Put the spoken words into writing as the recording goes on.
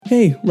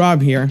Hey,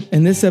 Rob here,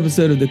 and this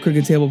episode of the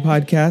Crooked Table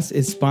Podcast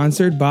is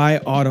sponsored by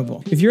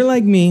Audible. If you're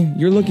like me,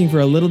 you're looking for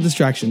a little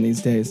distraction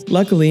these days.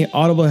 Luckily,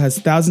 Audible has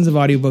thousands of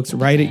audiobooks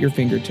right at your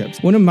fingertips.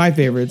 One of my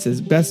favorites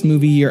is Best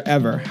Movie Year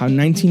Ever, How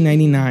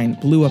 1999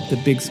 Blew Up the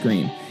Big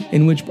Screen,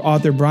 in which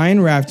author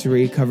Brian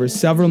Raftery covers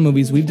several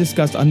movies we've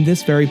discussed on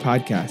this very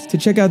podcast. To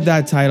check out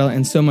that title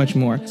and so much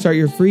more, start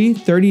your free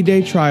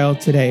 30-day trial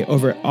today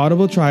over at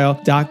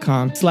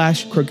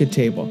audibletrial.com/crooked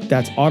table.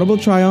 That's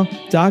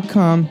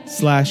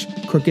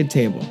audibletrial.com/crooked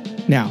table.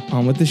 Now,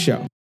 on with the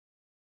show.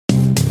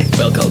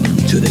 Welcome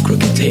to the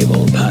Crooked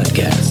Table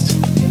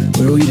Podcast,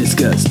 where we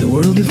discuss the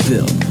world of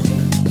film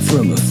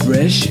from a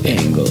fresh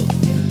angle.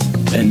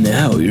 And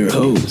now your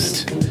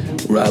host,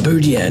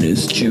 Robert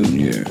Yannis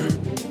Jr.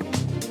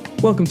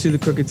 Welcome to the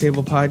Crooked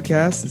Table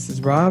Podcast. This is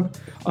Rob.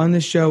 On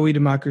this show, we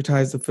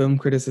democratize the film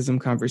criticism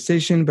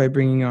conversation by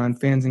bringing on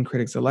fans and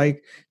critics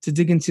alike to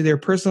dig into their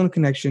personal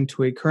connection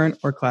to a current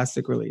or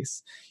classic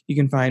release. You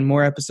can find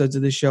more episodes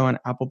of the show on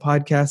Apple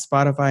Podcasts,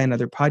 Spotify, and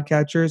other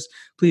podcatchers.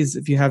 Please,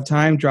 if you have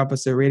time, drop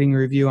us a rating and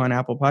review on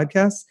Apple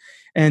Podcasts.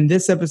 And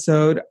this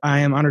episode, I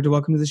am honored to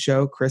welcome to the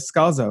show Chris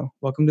Scalzo.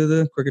 Welcome to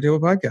the Crooked Table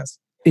Podcast.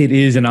 It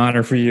is an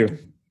honor for me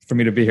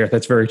to be here.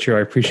 That's very true.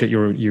 I appreciate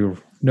you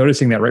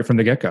noticing that right from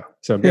the get-go.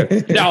 So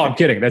good. No, I'm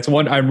kidding.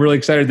 I'm really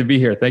excited to be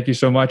here. Thank you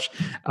so much.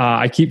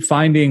 I keep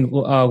finding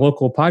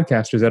local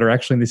podcasters that are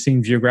actually in the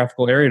same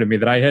geographical area to me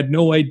that I had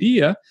no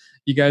idea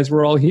you guys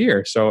were all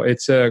here. So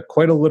it's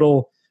quite a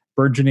little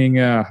burgeoning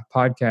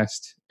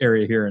podcast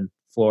area here in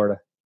Florida.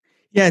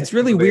 Yeah, it's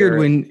really weird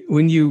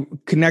when you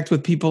connect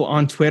with people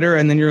on Twitter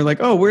and then you're like,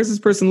 oh, where's this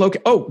person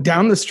located? Oh,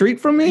 down the street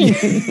from me?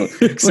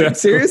 Exactly. Like,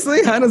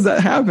 seriously? How does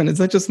that happen? It's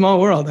such a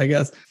small world, I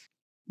guess.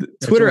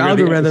 Twitter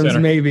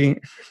algorithms, maybe.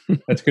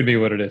 That could be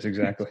what it is,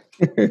 exactly.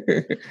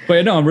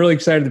 But no, I'm really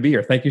excited to be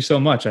here. Thank you so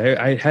much.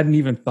 I hadn't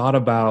even thought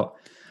about,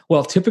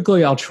 well,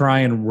 typically I'll try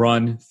and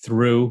run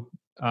through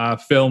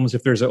films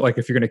if there's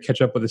if you're going to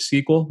catch up with a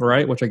sequel,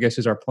 right? Which I guess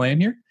is our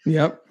plan here.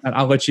 Yep. And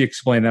I'll let you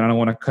explain that. I don't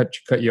want to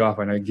cut you off.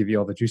 I know I give you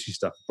all the juicy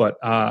stuff, but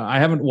I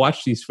haven't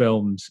watched these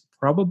films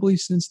probably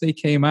since they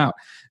came out.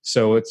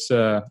 So it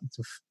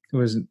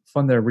was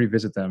fun to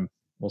revisit them.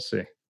 We'll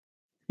see.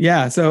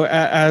 Yeah. So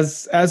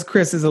as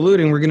Chris is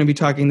alluding, we're going to be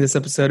talking this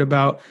episode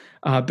about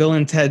Bill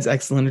and Ted's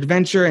Excellent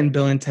Adventure and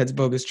Bill and Ted's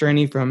Bogus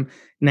Journey from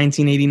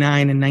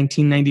 1989 and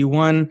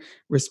 1991,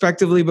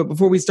 respectively. But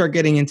before we start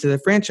getting into the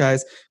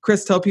franchise,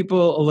 Chris, tell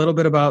people a little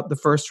bit about the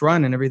first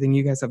run and everything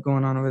you guys have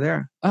going on over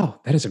there. Oh,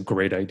 that is a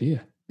great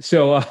idea.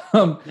 So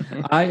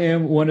I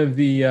am one of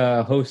the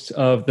hosts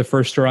of the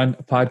First Run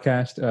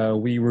podcast.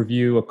 We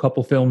review a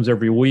couple films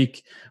every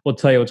week. We'll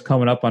tell you what's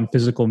coming up on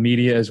physical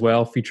media as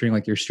well, featuring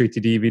like your straight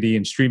to DVD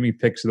and streaming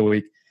picks of the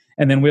week.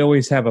 And then we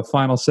always have a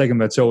final segment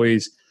that's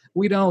always,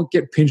 we don't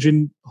get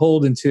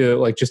pigeonholed into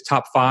like just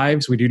top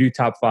fives. We do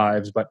top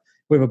fives, but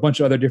we have a bunch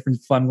of other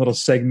different fun little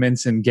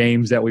segments and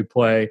games that we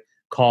play.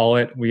 Call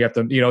it. We have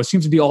to, it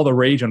seems to be all the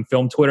rage on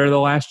film Twitter the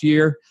last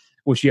year,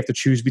 which you have to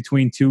choose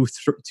between two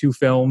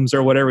films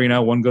or whatever,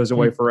 one goes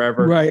away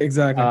forever. Right,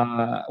 exactly.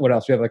 What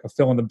else? We have like a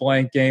fill in the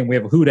blank game. We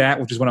have a Who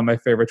Dat, which is one of my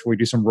favorites, where we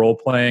do some role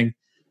playing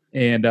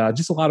and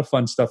just a lot of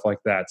fun stuff like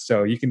that.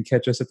 So you can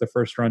catch us at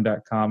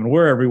thefirstrun.com, and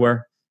we're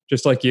everywhere,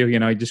 just like you.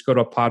 You just go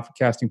to a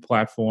podcasting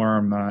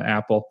platform,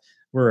 Apple.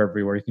 We're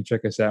everywhere. You can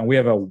check us out. And we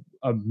have a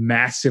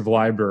massive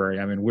library.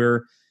 I mean,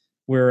 we're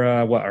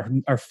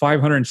our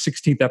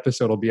 516th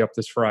episode will be up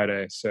this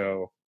Friday.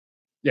 So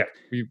yeah,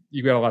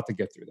 you got a lot to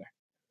get through there.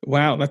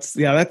 Wow, that's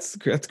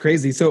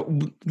crazy. So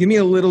give me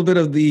a little bit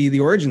of the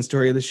origin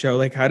story of the show.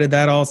 Like, how did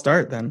that all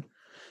start then?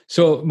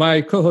 So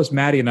my co-host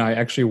Maddie and I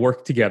actually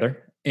worked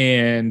together.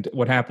 And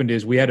what happened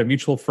is we had a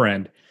mutual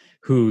friend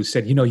who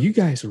said, you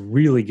guys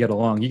really get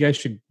along. You guys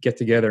should get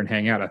together and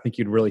hang out. I think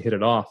you'd really hit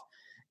it off.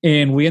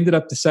 And we ended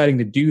up deciding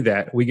to do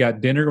that. We got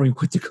dinner and we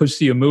went to go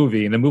see a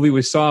movie. And the movie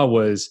we saw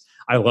was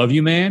I Love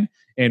You, Man.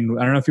 And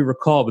I don't know if you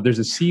recall, but there's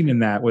a scene in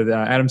that with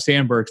Adam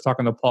Sandberg's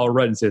talking to Paul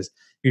Rudd and says,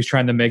 he's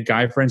trying to make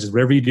guy friends.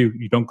 Whatever you do,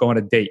 you don't go on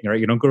a date, right?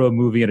 You don't go to a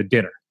movie and a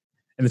dinner.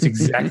 And that's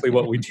exactly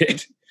what we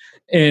did.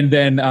 And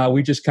then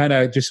we just kind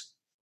of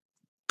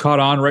caught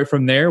on right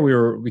from there. We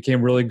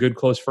became really good,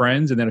 close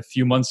friends. And then a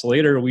few months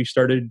later, we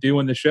started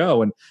doing the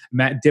show. And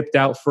Matt dipped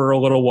out for a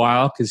little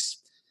while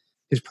because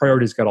his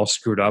priorities got all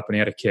screwed up and he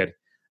had a kid.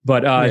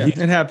 But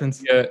it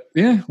happens.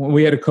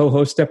 We had a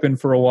co-host step in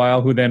for a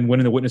while who then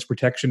went into witness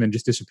protection and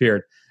just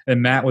disappeared.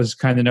 And Matt was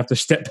kind enough to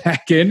step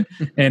back in,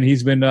 and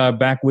he's been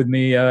back with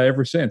me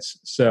ever since.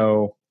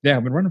 So yeah,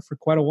 I've been running for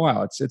quite a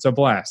while. It's a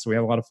blast. We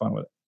have a lot of fun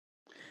with it.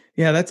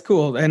 Yeah, that's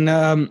cool. And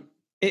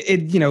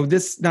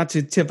this, not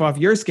to tip off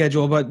your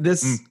schedule, but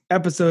this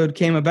episode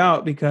came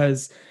about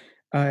because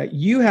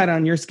you had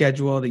on your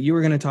schedule that you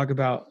were going to talk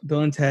about Bill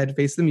and Ted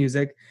Face the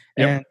Music,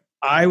 and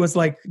I was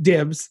like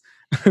dibs.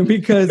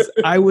 because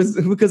I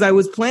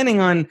was planning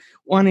on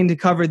wanting to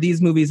cover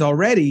these movies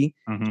already,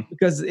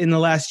 because in the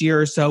last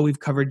year or so we've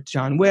covered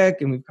John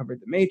Wick and we've covered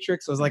The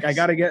Matrix. So I was like, I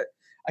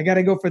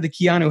gotta go for the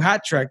Keanu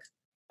hat trick.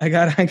 I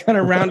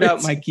gotta round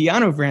out my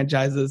Keanu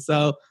franchises.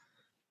 So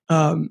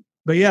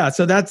But yeah,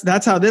 so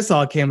that's how this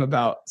all came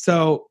about.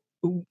 So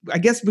I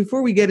guess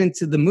before we get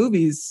into the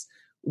movies,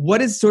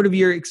 what is sort of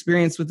your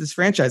experience with this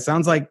franchise?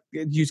 Sounds like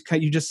you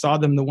just saw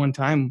them the one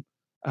time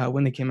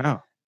when they came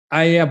out.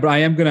 But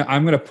I'm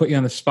gonna put you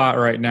on the spot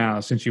right now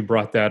since you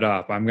brought that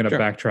up. I'm gonna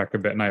backtrack a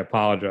bit, and I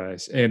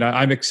apologize. And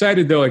I'm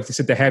excited though, like I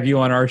said, to have you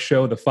on our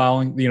show the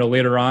following,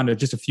 later on,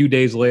 just a few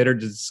days later, to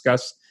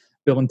discuss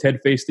Bill and Ted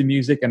Face the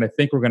Music. And I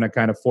think we're gonna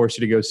kind of force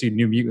you to go see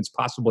New Mutants,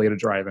 possibly at a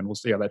drive-in. We'll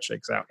see how that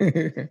shakes out.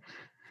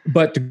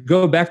 But to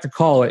go back to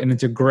call it and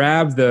to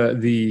grab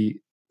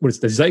the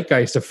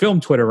zeitgeist of film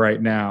Twitter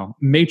right now,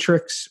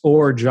 Matrix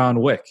or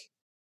John Wick?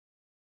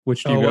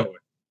 Which do you go with?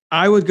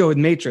 I would go with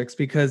Matrix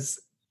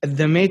because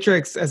The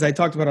Matrix, as I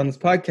talked about on this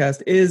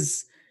podcast,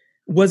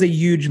 was a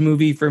huge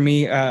movie for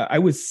me. I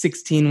was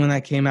 16 when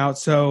that came out,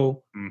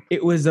 so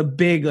it was a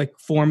big,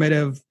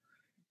 formative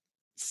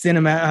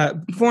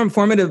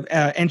formative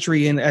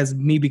entry in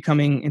me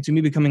becoming a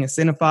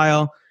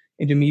cinephile,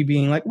 into me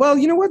being like, well,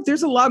 you know what?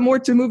 There's a lot more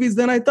to movies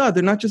than I thought.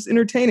 They're not just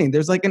entertaining.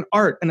 There's an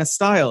art and a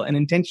style and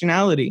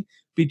intentionality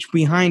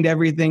behind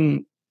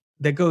everything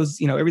that goes,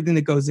 everything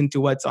that goes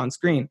into what's on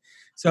screen.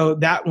 So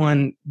that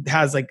one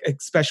has a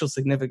special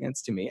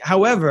significance to me.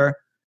 However,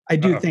 I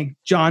do think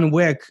John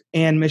Wick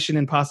and Mission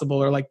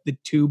Impossible are the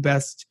two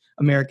best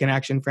American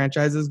action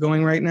franchises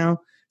going right now.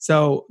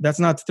 So that's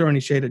not to throw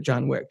any shade at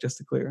John Wick, just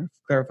to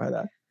clarify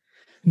that.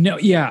 No,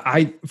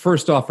 yeah.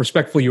 First off,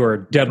 respectfully, you are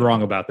dead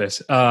wrong about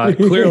this.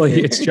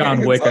 Clearly, it's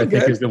John Wick. I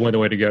think is the way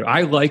to go.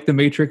 I like The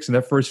Matrix, and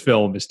that first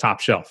film is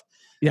top shelf.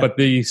 Yeah. But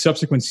the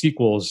subsequent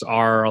sequels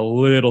are a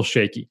little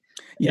shaky.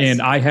 Yes.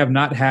 And I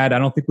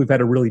don't think we've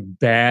had a really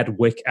bad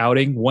Wick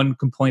outing. One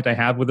complaint I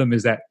have with them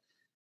is that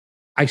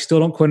I still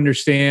don't quite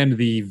understand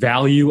the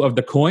value of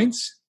the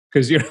coins.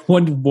 Because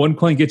one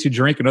coin gets you a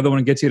drink, another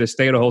one gets you to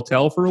stay at a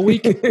hotel for a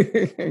week.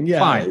 Yeah,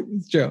 fine,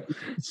 it's true.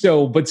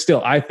 So, but still,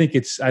 I think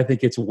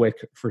it's Wick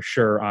for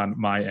sure on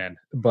my end.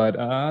 But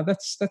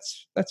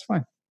that's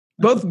fine.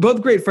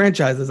 Both great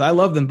franchises. I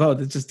love them both.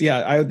 It's just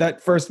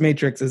that first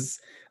Matrix is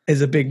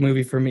a big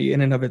movie for me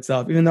in and of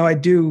itself. Even though I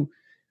do,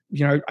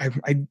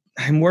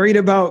 I'm worried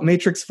about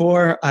Matrix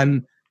 4.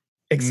 I'm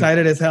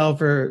excited as hell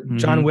for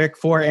John Wick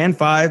 4 and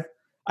 5.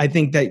 I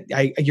think that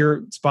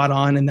you're spot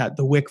on in that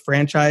the Wick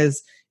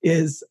franchise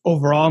is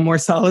overall more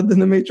solid than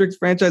the Matrix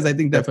franchise. I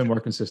think that's definitely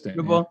more consistent.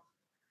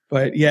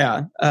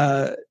 Yeah.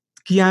 But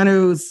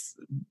Keanu's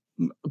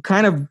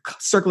kind of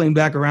circling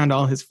back around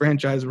all his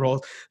franchise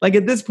roles.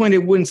 At this point,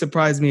 it wouldn't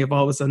surprise me if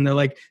all of a sudden they're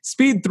like,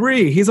 Speed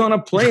 3, he's on a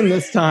plane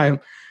this time.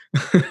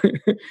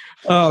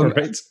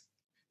 Right.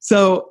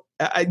 So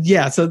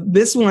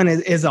this one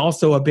is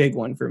also a big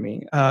one for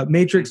me.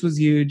 Matrix was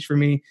huge for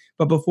me.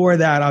 But before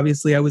that,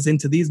 obviously, I was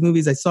into these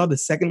movies. I saw the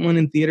second one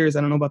in theaters.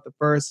 I don't know about the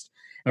first.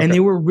 Okay. And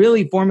they were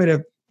really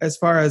formative as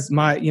far as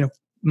my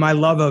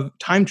love of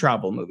time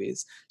travel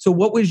movies. So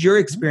what was your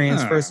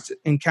experience first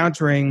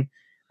encountering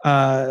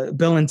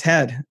Bill and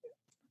Ted?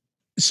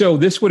 So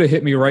this would have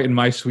hit me right in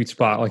my sweet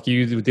spot, like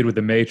you did with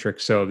The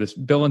Matrix. So this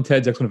Bill and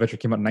Ted's Excellent Adventure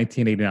came out in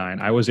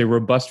 1989. I was a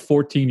robust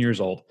 14 years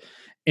old.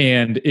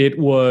 And it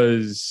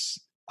was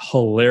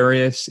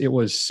hilarious. It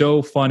was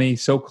so funny,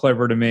 so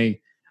clever to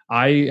me.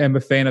 I am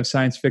a fan of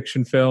science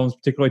fiction films,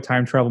 particularly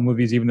time travel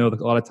movies, even though a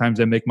lot of times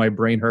they make my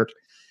brain hurt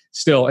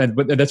still.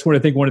 But that's what I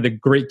think one of the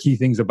great key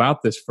things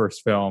about this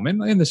first film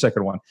and the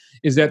second one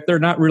is that they're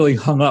not really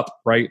hung up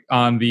right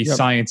on the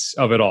science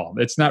of it all.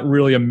 It's not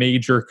really a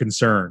major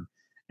concern.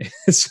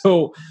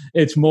 So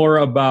it's more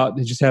about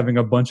just having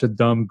a bunch of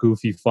dumb,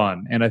 goofy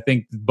fun. And I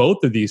think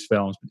both of these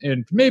films,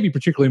 and maybe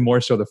particularly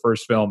more so the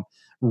first film,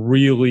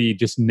 really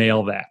just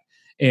nail that.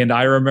 And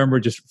I remember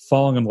just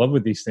falling in love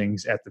with these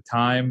things at the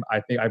time.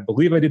 I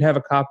believe I did have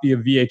a copy of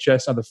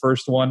VHS on the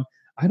first one.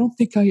 I don't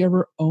think I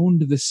ever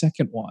owned the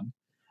second one.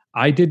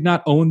 I did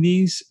not own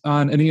these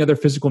on any other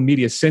physical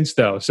media since,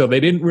 though. So they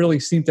didn't really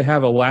seem to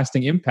have a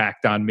lasting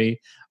impact on me,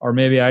 or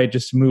maybe I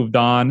just moved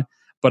on.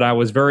 But I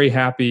was very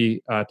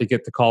happy to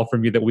get the call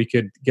from you that we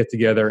could get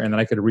together and then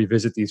I could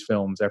revisit these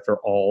films after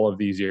all of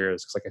these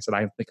years. Because like I said,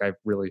 I think I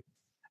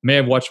may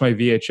have watched my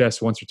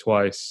VHS once or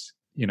twice,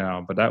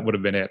 but that would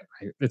have been it.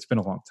 It's been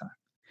a long time.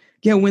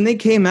 Yeah, when they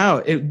came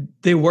out,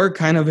 they were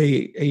kind of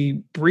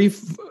a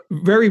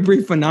very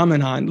brief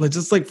phenomenon.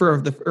 Just like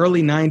for the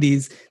early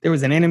 90s, there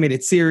was an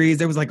animated series.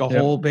 There was a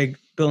whole big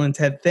Bill and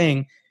Ted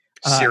thing.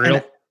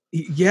 Serial.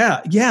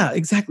 Yeah,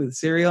 exactly. The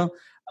Serial.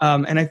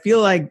 And I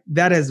feel like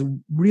that has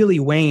really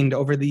waned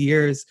over the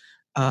years.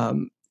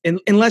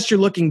 Unless you're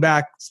looking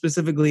back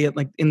specifically at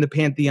in the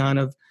pantheon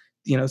of,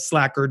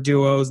 slacker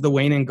duos, the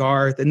Wayne and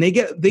Garth, and they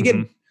get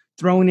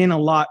thrown in a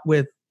lot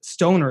with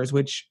stoners,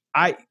 which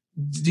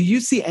do you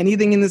see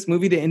anything in this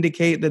movie to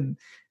indicate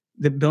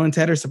that Bill and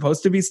Ted are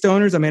supposed to be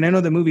stoners? I mean, I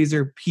know the movies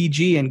are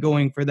PG and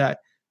going for that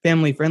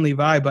family friendly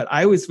vibe, but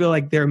I always feel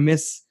like they're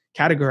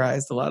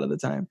miscategorized a lot of the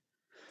time.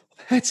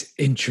 That's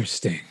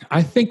interesting.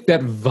 I think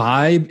that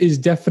vibe is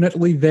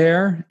definitely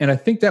there. And I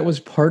think that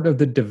was part of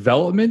the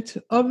development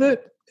of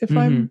it, if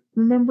I'm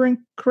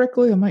remembering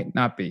correctly. I might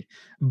not be.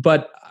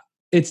 But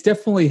It's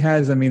definitely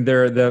has. I mean,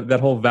 that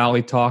whole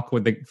Valley talk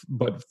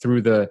but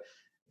through the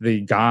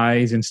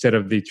guys instead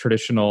of the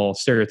traditional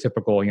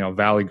stereotypical,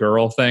 Valley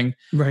girl thing.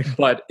 Right.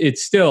 But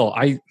it's still,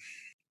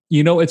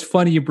 it's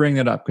funny you bring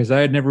that up because I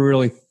had never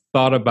really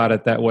thought about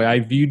it that way. I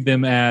viewed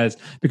them as,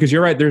 because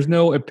you're right, there's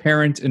no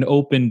apparent and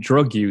open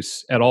drug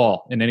use at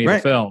all in any of the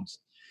films.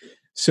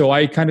 So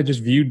I kind of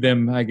just viewed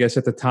them, I guess,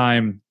 at the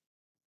time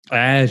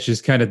as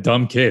just kind of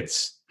dumb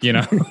kids,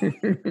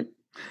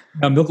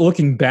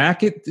 Looking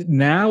back at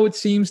now, it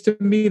seems to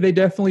me they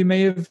definitely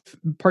may have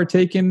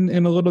partaken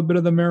in a little bit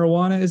of the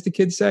marijuana, as the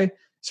kids say,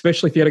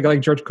 especially if you had a guy like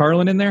George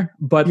Carlin in there.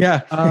 But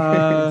yeah,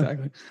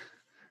 exactly.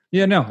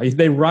 Yeah, no,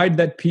 they ride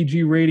that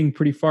PG rating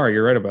pretty far.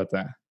 You're right about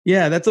that.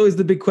 Yeah, that's always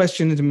the big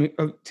question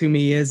to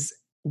me is,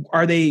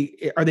 are they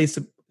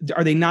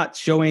not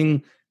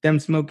showing them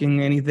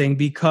smoking anything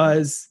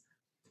because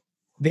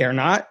they're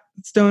not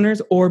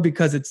stoners, or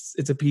because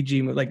it's a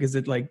PG movie? Like, is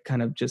it like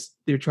kind of just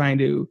they're trying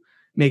to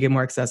make it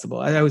more accessible?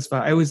 I always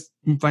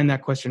find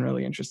that question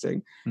really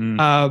interesting.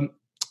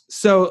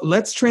 So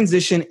let's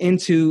transition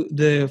into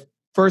the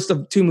first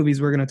of two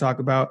movies we're going to talk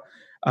about.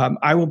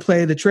 I will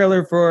play the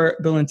trailer for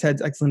Bill and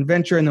Ted's Excellent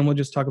Adventure, and then we'll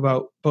just talk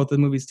about both the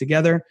movies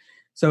together.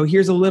 So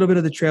here's a little bit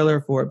of the trailer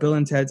for Bill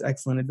and Ted's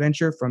Excellent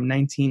Adventure from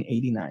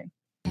 1989.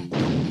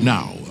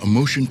 Now, a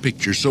motion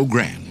picture so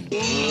grand,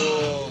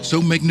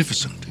 so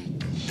magnificent,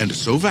 and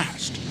so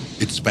vast,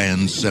 it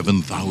spans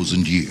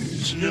 7,000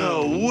 years.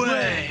 No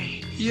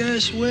way!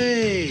 Yes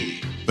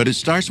way! But it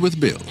starts with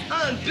Bill.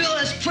 I'm Bill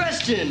S.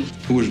 Preston!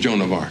 Who was Joan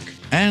of Arc?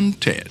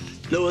 And Ted.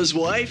 Noah's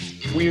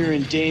wife? We're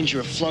in danger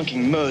of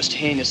flunking most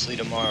heinously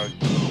tomorrow.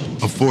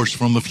 A force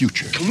from the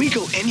future. Can we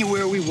go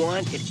anywhere we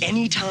want at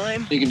any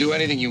time? You can do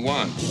anything you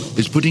want.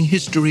 Is putting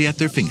history at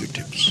their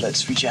fingertips.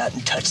 Let's reach out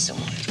and touch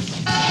someone.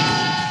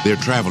 They're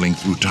traveling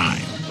through time.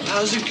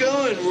 How's it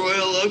going,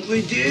 Royal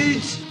Ugly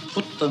Dudes?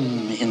 Put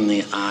them in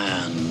the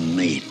Iron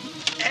Maiden.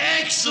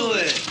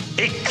 Excellent!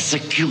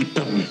 Execute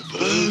them.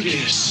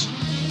 Bogus.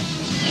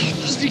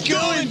 How's it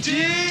going,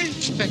 dude?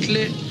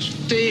 Faites-les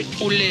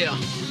dérouler.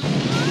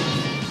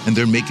 And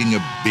they're making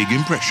a big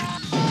impression.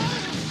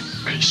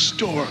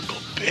 Historical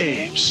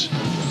babes.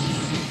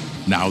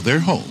 Now they're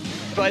home.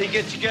 Everybody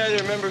get together,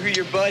 remember who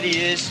your buddy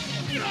is.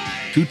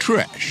 To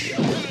trash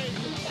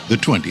the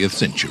 20th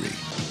century.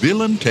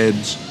 Bill and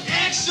Ted's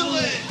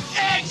Excellent!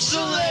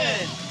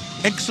 Excellent!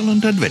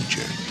 Excellent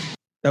Adventure.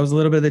 That was a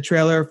little bit of the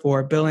trailer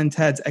for Bill and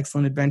Ted's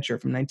Excellent Adventure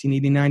from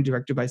 1989,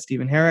 directed by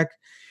Stephen Herek.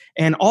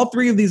 And all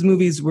three of these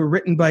movies were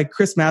written by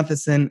Chris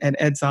Matheson and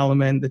Ed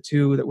Solomon, the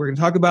two that we're going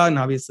to talk about, and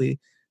obviously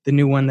the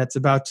new one that's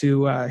about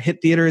to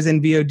hit theaters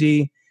in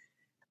VOD.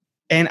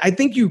 And I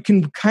think you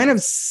can kind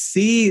of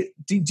see,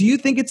 do you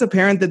think it's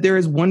apparent that there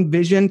is one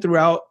vision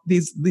throughout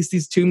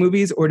these two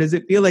movies, or does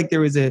it feel like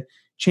there was a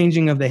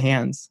changing of the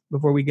hands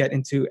before we get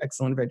into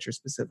Excellent Adventure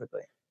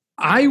specifically?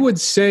 I would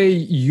say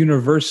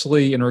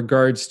universally in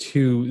regards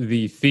to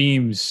the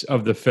themes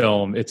of the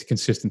film, it's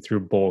consistent through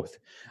both.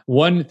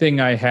 One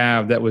thing I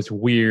have that was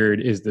weird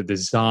is the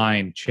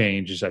design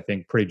changes, I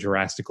think, pretty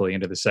drastically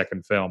into the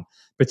second film,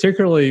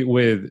 particularly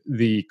with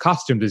the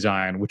costume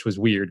design, which was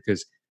weird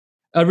because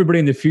everybody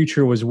in the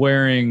future was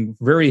wearing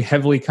very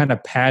heavily kind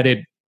of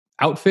padded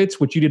outfits,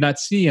 which you did not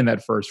see in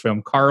that first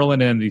film.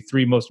 Carlin and the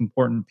three most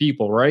important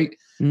people, right?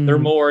 Mm. They're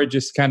more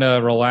just kind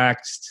of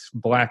relaxed,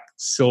 black,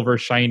 silver,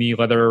 shiny,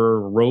 leather,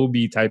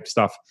 robe-y type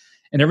stuff.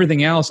 And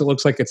everything else, it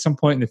looks like at some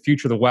point in the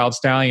future, the Wild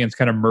Stallions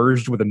kind of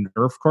merged with a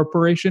Nerf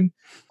corporation.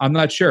 I'm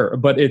not sure.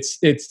 But it's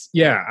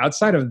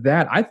outside of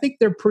that, I think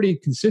they're pretty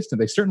consistent.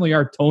 They certainly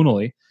are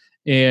tonally.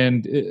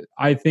 And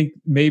I think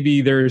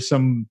maybe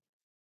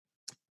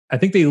I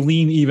think they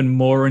lean even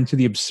more into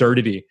the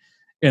absurdity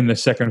in the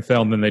second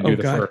film than they do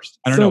the first.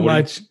 I don't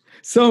know.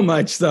 So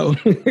much so.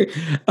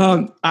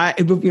 I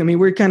mean,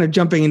 we're kind of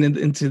jumping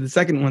into the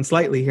second one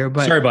slightly here,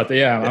 but sorry about that.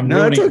 Yeah,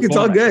 it's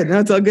all good.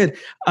 No, it's all good.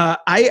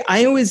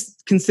 I always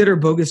consider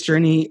Bogus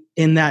Journey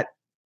in that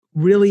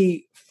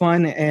really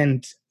fun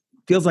and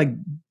feels like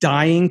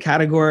dying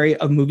category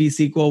of movie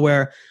sequel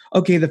where,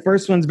 okay, the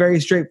first one's very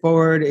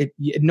straightforward.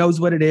 It knows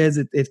what it is.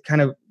 It's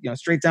kind of,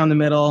 straight down the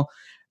middle.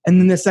 And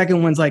then the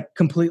second one's like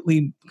complete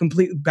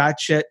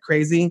batshit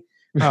crazy.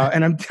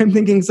 And I'm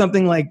thinking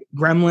something like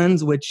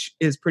Gremlins, which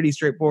is pretty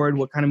straightforward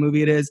what kind of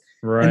movie it is.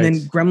 Right. And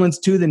then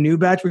Gremlins 2, the new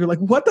batch, where you're like,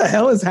 what the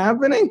hell is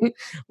happening?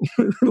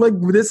 Like,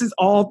 this is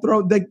all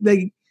thrown.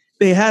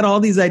 They had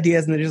all these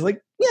ideas and they're just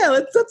like, yeah,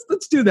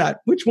 let's do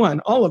that. Which one?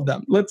 All of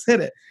them. Let's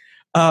hit it.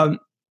 And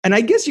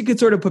I guess you could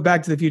sort of put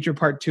Back to the Future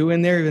Part 2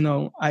 in there, even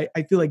though I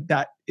feel like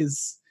that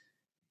it's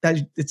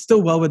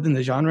still well within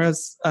the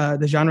genres,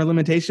 the genre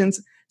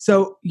limitations.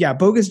 So yeah,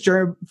 Bogus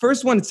Journey.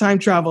 First one is time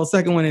travel.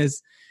 Second one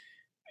is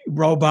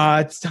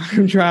robots,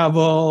 time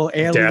travel,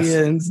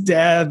 aliens,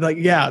 death. Like,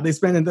 yeah,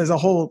 there's a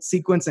whole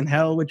sequence in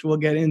hell, which we'll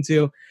get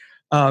into.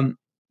 But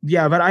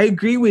I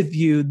agree with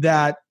you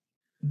that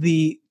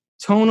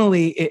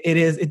tonally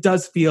it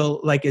does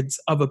feel like it's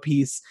of a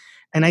piece.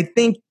 And I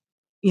think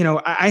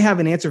I have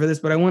an answer for this,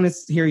 but I want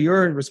to hear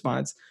your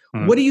response.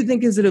 What do you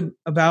think is it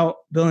about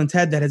Bill and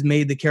Ted that has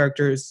made the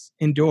characters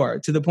endure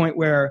to the point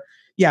where,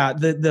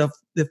 the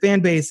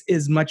fan base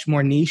is much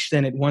more niche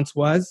than it once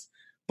was,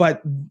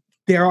 but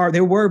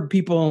there were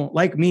people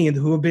like me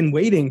who have been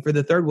waiting for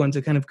the third one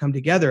to kind of come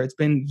together. It's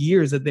been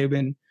years that they've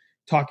been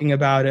talking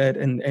about it,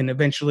 and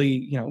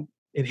eventually,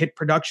 it hit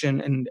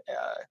production, and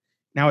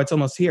now it's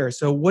almost here.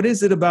 So what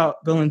is it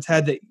about Bill and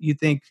Ted that you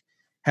think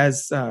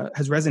has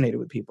resonated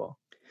with people?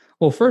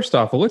 Well, first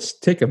off, let's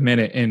take a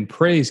minute and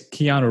praise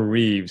Keanu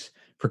Reeves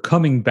for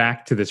coming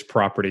back to this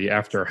property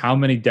after how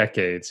many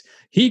decades.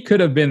 He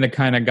could have been the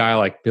kind of guy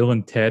like Bill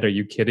and Ted. Are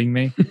you kidding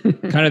me?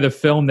 Kind of the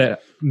film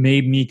that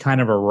made me kind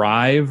of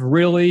arrive,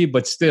 really.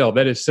 But still,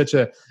 that is such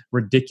a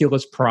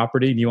ridiculous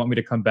property. And you want me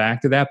to come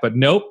back to that? But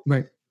nope.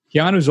 Right.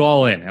 Keanu's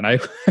all in. And I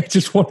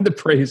just wanted to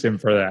praise him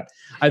for that.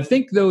 I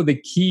think, though, the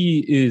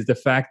key is the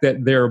fact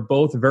that they're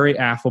both very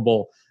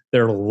affable.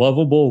 They're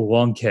lovable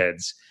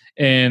lunkheads.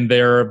 And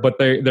their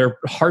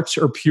hearts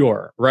are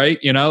pure, right?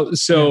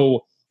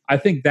 So I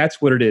think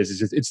that's what it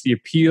is. It's the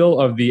appeal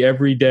of the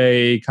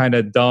everyday kind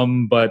of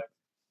dumb, but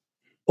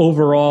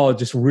overall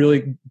just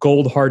really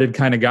gold-hearted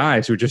kind of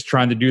guys who are just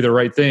trying to do the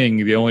right thing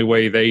the only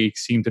way they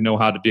seem to know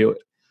how to do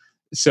it.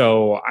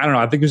 So I don't know.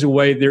 I think there's a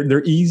way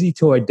they're easy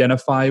to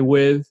identify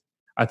with.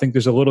 I think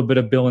there's a little bit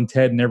of Bill and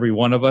Ted in every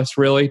one of us,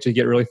 really, to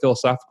get really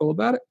philosophical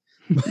about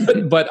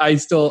it. but I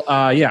still,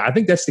 I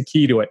think that's the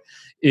key to it.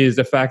 Is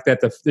the fact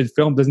that the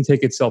film doesn't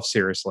take itself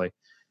seriously.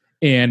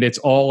 And it's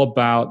all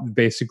about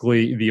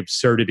basically the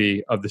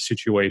absurdity of the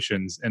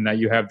situations, and that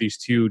you have these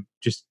two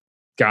just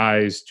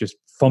guys just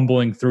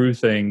fumbling through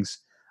things.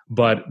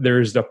 But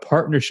there's a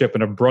partnership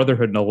and a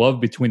brotherhood and a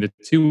love between the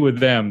two of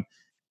them,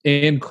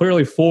 and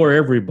clearly for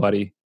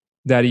everybody,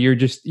 that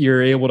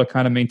you're able to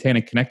kind of maintain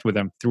and connect with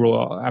them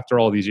after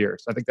all these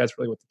years. I think that's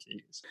really what the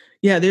key is.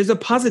 Yeah, there's a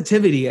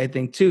positivity, I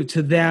think, too,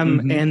 to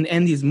them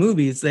and these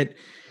movies that,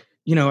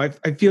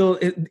 I feel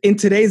in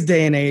today's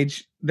day and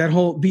age, that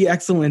whole be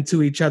excellent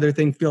to each other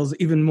thing feels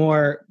even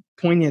more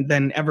poignant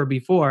than ever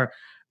before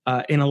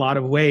in a lot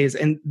of ways.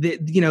 And,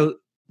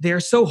 they're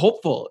so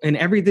hopeful in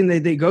everything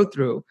that they go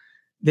through.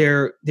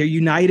 They're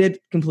united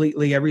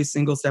completely every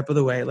single step of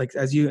the way, like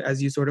as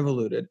you sort of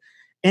alluded.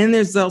 And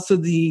there's also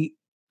the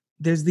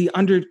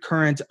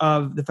undercurrent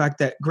of the fact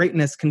that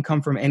greatness can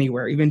come from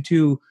anywhere, even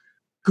two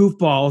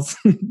goofballs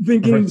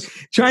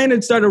trying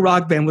to start a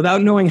rock band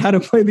without knowing how to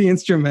play the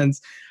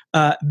instruments.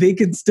 They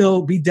could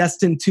still be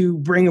destined to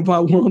bring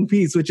about world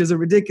peace, which is a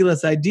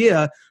ridiculous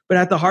idea. But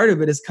at the heart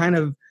of it is kind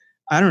of,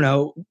 I don't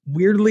know,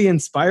 weirdly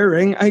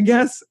inspiring, I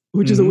guess,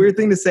 which is a weird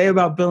thing to say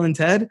about Bill and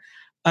Ted.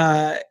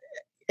 And,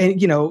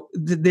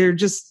 they're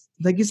just,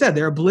 like you said,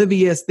 they're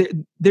oblivious.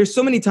 There's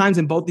so many times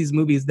in both these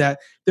movies that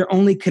their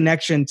only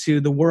connection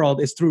to the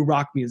world is through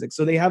rock music.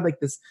 So they have like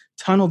this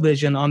tunnel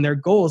vision on their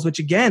goals, which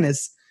again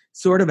is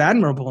sort of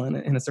admirable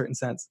in a certain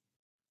sense.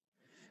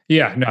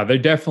 Yeah, no,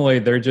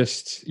 they're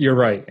just, you're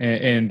right.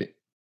 And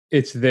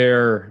it's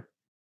their,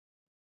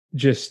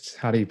 just,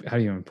 how do you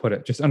even put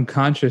it? Just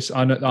unconscious,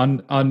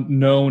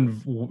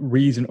 unknown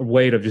reason or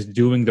way of just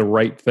doing the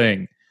right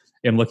thing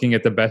and looking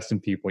at the best in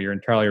people. You're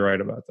entirely right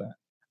about that.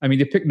 I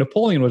mean,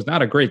 Napoleon was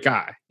not a great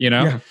guy,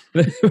 Yeah.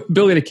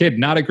 Billy the Kid,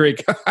 not a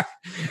great guy.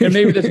 And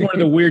maybe that's one of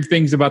the weird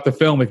things about the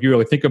film, if you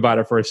really think about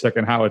it for a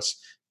second, how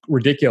it's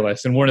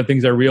ridiculous. And one of the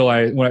things I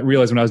realized when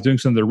I was doing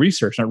some of the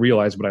research, not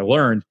realized, but I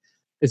learned,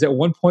 is at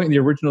one point in the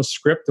original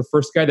script, the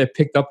first guy that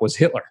picked up was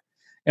Hitler.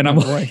 And I'm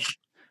like,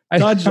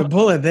 dodged a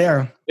bullet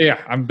there.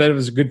 Yeah, I bet it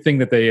was a good thing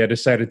that they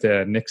decided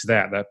to nix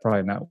that. That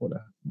probably would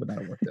not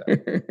have worked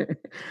out.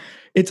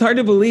 It's hard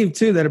to believe,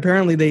 too, that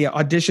apparently they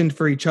auditioned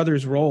for each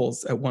other's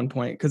roles at one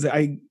point, because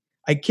I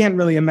can't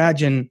really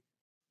imagine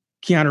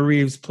Keanu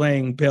Reeves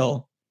playing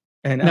Bill.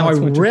 And now I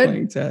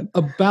read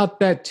about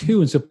that, too,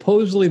 and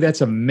supposedly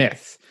that's a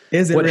myth.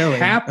 Is it what really?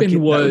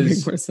 Happened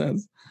was, more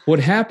sense. What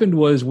happened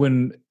was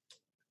when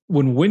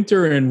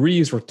Winter and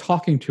Reeves were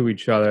talking to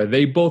each other,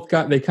 they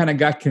kind of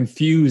got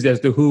confused as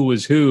to who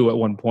was who at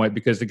one point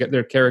because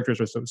their characters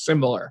were so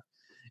similar.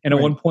 And at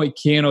one point,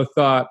 Keanu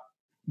thought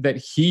that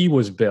he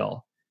was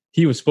Bill.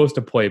 He was supposed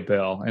to play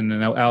Bill. And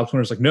then Alex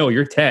Winter's like, no,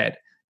 you're Ted. And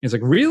he's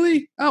like,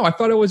 really? Oh, I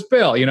thought it was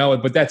Bill,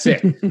 but that's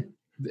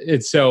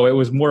it. So it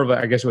was more of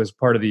I guess it was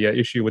part of the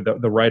issue with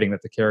the writing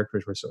that the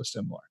characters were so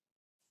similar.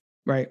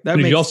 Right.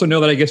 Did you also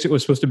know that I guess it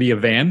was supposed to be a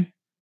van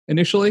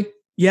initially?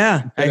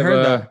 Yeah, I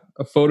heard that.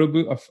 A phone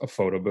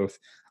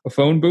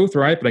booth,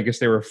 right? But I guess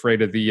they were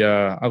afraid of the.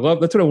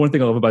 That's one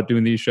thing I love about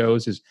doing these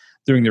shows is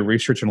doing the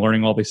research and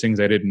learning all these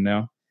things I didn't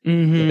know.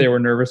 Mm-hmm. They were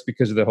nervous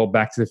because of the whole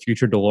Back to the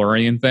Future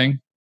DeLorean thing,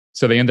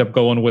 so they end up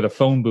going with a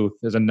phone booth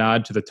as a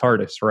nod to the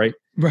TARDIS, right?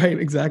 Right,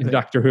 exactly. In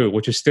Doctor Who,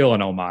 which is still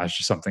an homage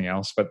to something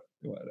else, but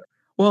whatever.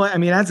 Well, I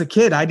mean, as a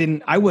kid,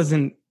 I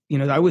wasn't.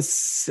 I was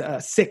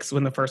 6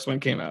 when the first one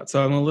came out,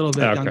 so I'm a little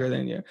bit younger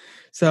than you.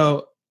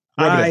 So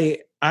I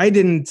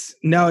didn't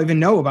even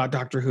know about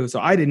Doctor Who, so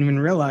I didn't even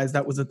realize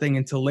that was a thing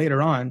until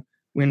later on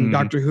when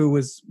Doctor Who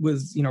was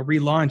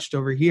relaunched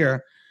over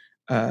here.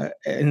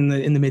 in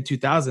the mid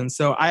 2000s.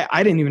 So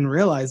I didn't even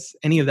realize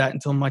any of that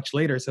until much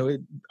later. So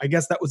I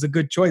guess that was a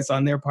good choice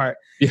on their part.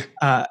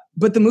 Yeah.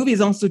 But the movie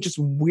is also just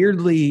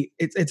weirdly,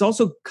 it's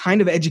also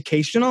kind of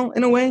educational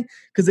in a way.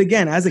 Because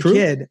again, as a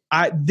kid,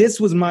 this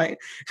was my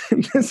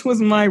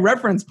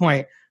reference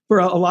point for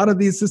a lot of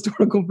these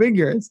historical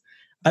figures.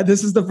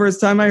 This is the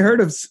first time I heard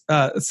of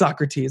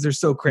Socrates or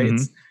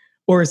Socrates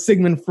or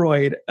Sigmund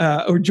Freud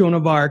or Joan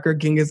of Arc or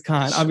Genghis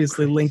Khan.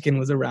 Obviously, Lincoln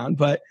was around,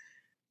 but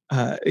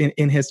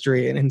in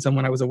history and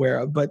someone I was aware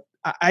of. But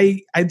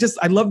I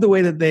love the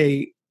way that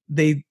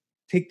they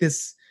take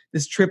this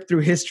trip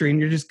through history and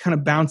you're just kind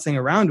of bouncing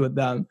around with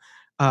them.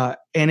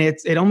 And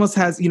it almost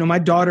has, my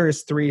daughter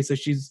is 3, so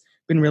she's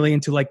been really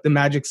into like the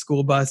Magic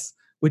School Bus,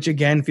 which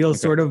again feels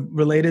sort of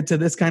related to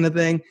this kind of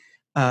thing.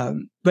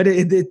 But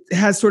it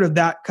has sort of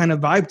that kind of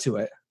vibe to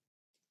it.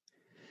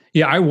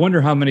 Yeah, I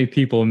wonder how many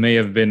people may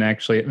have been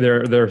actually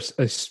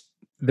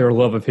their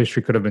love of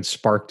history could have been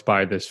sparked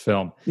by this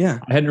film. Yeah,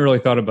 I hadn't really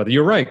thought about it.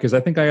 You're right, because I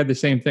think I had the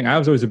same thing. I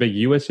was always a big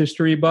U.S.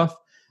 history buff,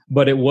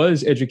 but it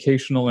was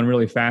educational and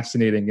really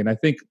fascinating. And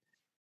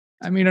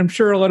I'm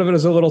sure a lot of it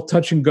is a little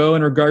touch and go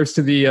in regards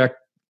to the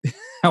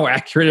how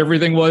accurate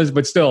everything was,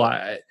 but still,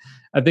 I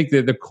think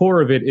that the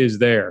core of it is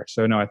there.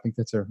 So no, I think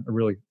that's a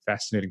really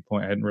fascinating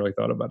point. I hadn't really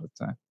thought about it at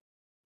the time.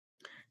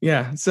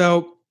 Yeah.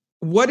 So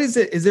what is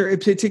it? Is there a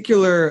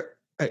particular,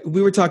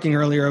 we were talking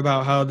earlier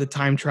about how the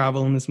time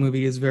travel in this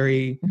movie is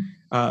very,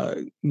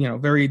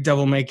 very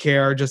devil may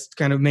care, just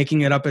kind of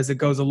making it up as it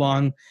goes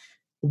along.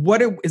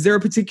 Is there a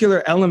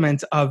particular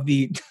element of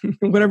the,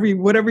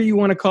 whatever you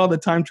want to call the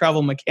time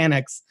travel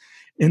mechanics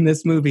in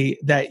this movie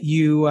that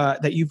you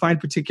find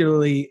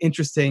particularly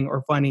interesting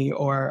or funny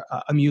or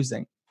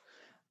amusing?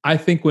 I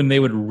think when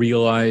they would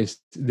realize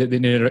that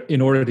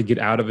in order to get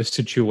out of a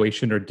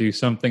situation or do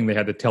something, they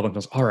had to tell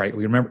themselves, all right,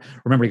 we remember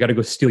you got to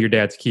go steal your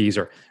dad's keys,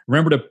 or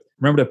remember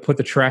to put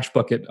the trash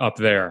bucket up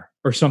there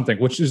or something,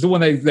 which is the one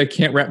they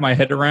can't wrap my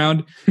head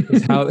around,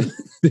 is how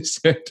they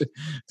said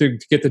to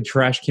get the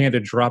trash can to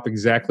drop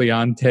exactly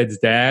on Ted's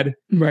dad.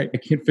 Right. I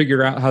can't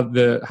figure out how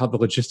the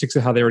logistics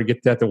of how they were to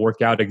get that to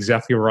work out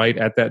exactly right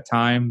at that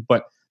time,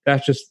 but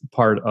that's just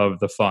part of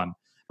the fun.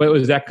 But it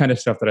was that kind of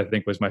stuff that I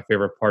think was my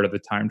favorite part of the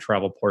time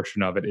travel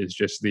portion of it, is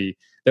just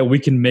that we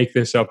can make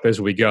this up as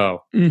we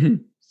go.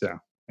 Mm-hmm. So,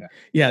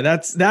 yeah,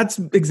 that's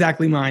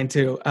exactly mine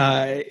too.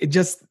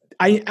 As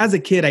a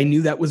kid, I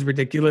knew that was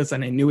ridiculous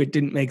and I knew it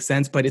didn't make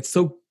sense, but it's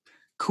so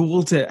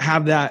cool to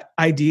have that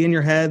idea in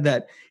your head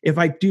that if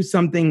I do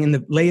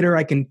something later,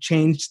 I can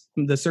change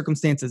the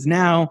circumstances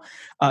now.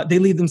 They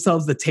leave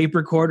themselves the tape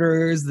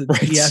recorders, the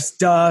DS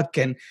duck,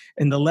 and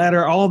the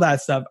letter, all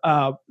that stuff.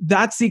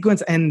 That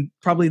sequence, and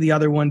probably the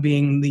other one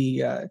being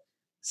the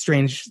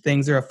strange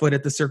things are afoot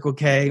at the Circle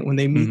K when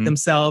they meet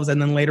themselves,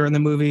 and then later in the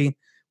movie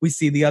we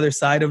see the other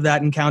side of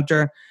that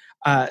encounter.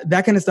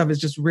 That kind of stuff is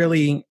just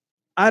really,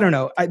 I don't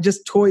know, it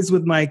just toys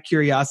with my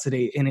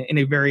curiosity in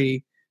a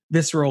very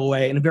visceral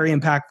way, in a very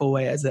impactful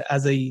way as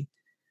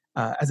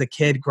a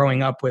kid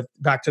growing up with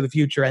Back to the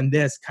Future and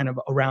this kind of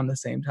around the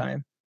same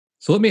time.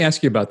 So let me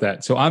ask you about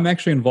that. So I'm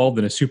actually involved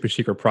in a super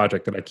secret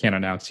project that I can't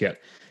announce yet,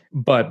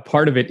 but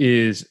part of it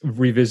is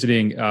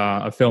revisiting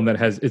a film that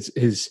has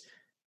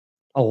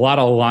a lot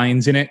of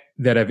lines in it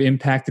that have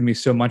impacted me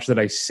so much that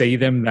I say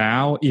them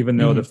now, even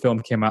though the film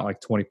came out like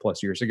 20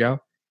 plus years ago.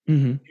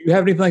 Mm-hmm. Do you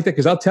have anything like that?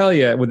 Because I'll tell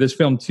you, with this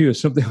film too,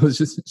 something was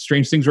just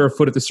strange things are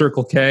afoot at the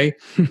Circle K.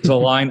 It's a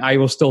line I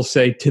will still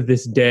say to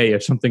this day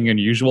if something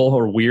unusual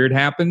or weird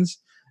happens.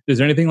 Is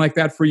there anything like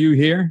that for you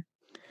here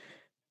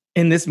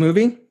in this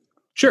movie?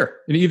 Sure,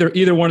 in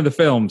either one of the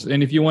films,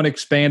 and if you want to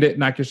expand it,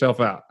 knock yourself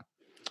out.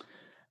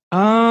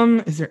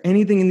 Is there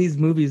anything in these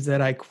movies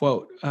that I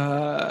quote?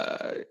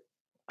 I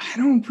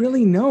don't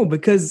really know,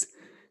 because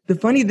the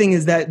funny thing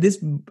is that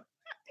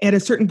at a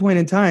certain point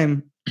in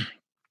time,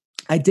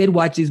 I did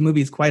watch these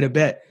movies quite a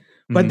bit,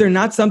 but they're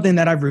not something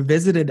that I've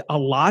revisited a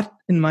lot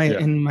in my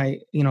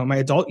my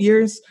adult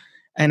years.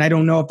 And I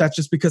don't know if that's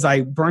just because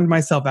I burned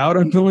myself out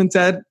on Bill and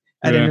Ted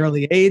at an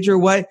early age or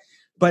what.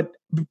 But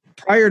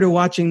prior to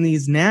watching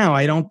these now,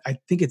 I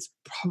think it's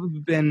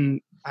probably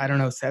been,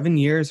 7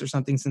 years or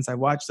something since I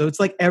watched. So it's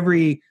like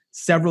every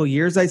several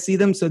years I see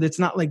them. So it's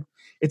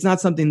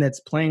not something that's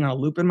playing on a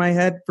loop in my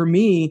head. For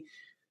me,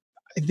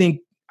 I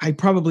think I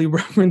probably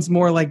reference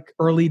more like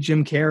early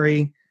Jim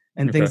Carrey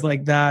and things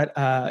like that.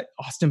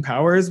 Austin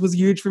Powers was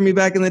huge for me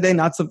back in the day.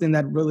 Not something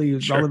that really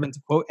is relevant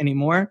to quote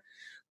anymore,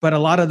 but a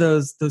lot of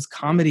those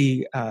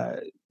comedy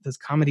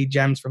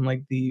gems from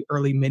like the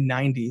early mid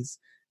 90s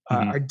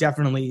are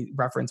definitely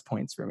reference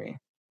points for me.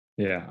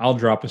 Yeah, I'll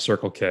drop a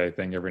Circle K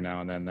thing every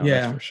now and then. No,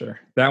 that's for sure.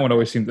 That one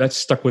always that's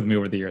stuck with me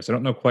over the years. I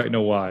don't quite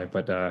know why,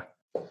 but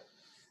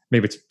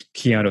maybe it's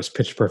Keanu's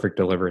pitch perfect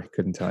delivery.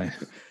 Couldn't tell you.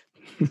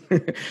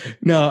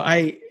 No,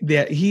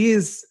 he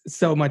is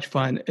so much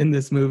fun in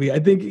this movie. I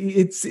think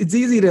it's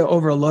easy to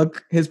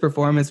overlook his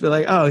performance, but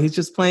like, oh, he's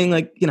just playing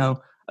like,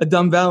 a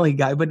dumb valley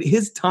guy, but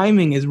his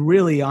timing is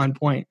really on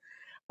point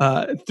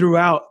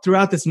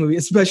throughout this movie,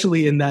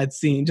 especially in that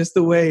scene. Just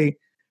the way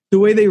the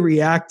way they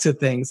react to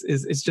things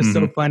is just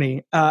so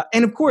funny.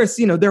 And of course,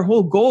 their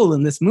whole goal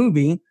in this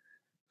movie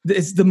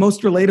is the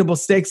most relatable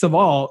stakes of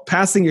all: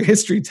 passing your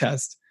history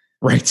test.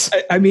 Right.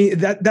 I mean,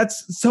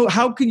 that's so.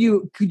 How could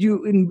you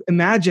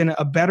imagine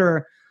a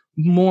better,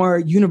 more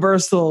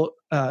universal,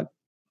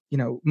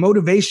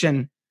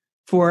 motivation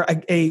for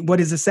a what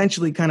is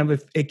essentially kind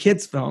of a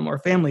kids film or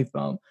family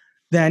film?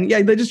 Then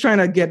they're just trying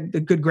to get the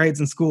good grades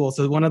in school,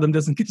 so one of them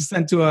doesn't get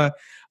sent to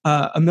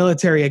a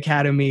military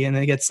academy and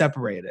they get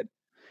separated.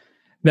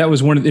 That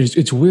was one of the,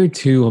 it's weird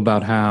too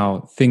about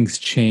how things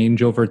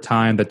change over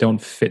time that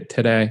don't fit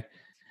today.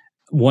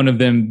 One of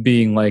them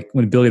being like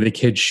when Billy the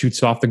Kid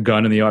shoots off the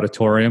gun in the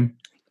auditorium.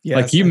 Yes,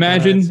 like, can you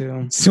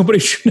imagine somebody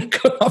shooting a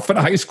gun off in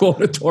a high school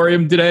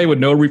auditorium today with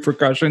no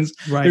repercussions?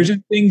 Right. There's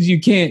just things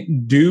you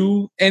can't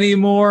do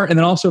anymore. And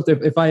then also,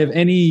 if I have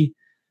any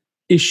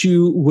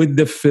issue with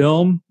the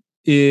film,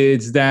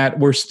 is that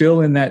we're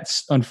still in that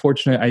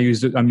unfortunate,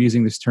 I'm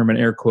using this term in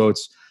air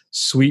quotes,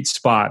 sweet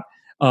spot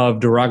of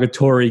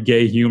derogatory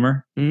gay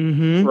humor,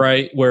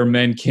 right? Where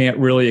men can't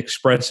really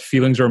express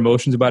feelings or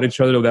emotions about each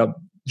other without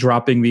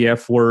dropping the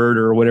F word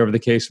or whatever the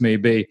case may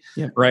be,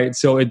 right?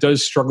 So it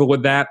does struggle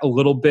with that a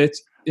little bit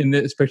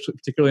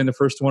particularly in the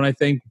first one, I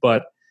think.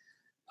 But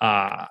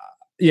I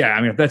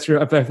mean,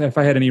 if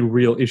I had any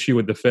real issue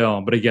with the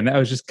film, but again, that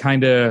was just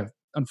kind of,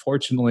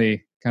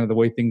 unfortunately, kind of the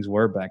way things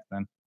were back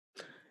then.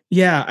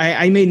 Yeah,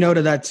 I made note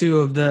of that too,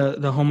 of the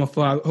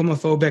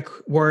homophobic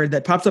word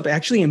that pops up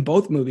actually in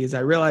both movies. I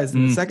realized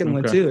in the second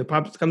one too, it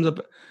comes up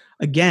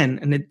again,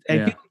 and I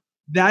think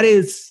that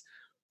is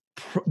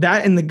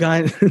that and the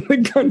gun,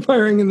 the gun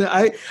firing, and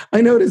I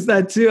noticed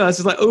that too. I was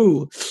just like,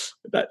 oh,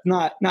 that's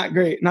not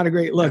great, not a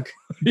great look.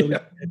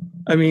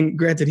 I mean,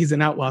 granted, he's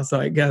an outlaw, so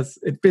I guess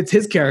it fits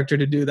his character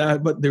to do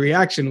that, but the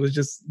reaction was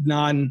just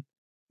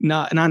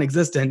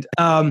non-existent.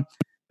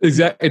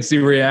 Exactly, it's the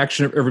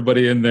reaction of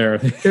everybody in there.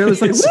 It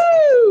was like,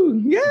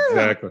 woo, yeah,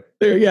 exactly.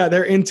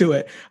 They're into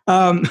it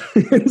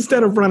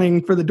instead of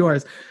running for the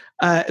doors.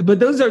 But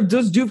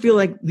those do feel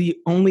like the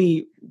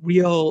only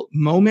real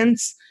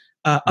moments,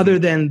 other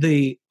than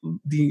the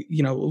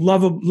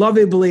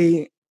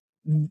lovably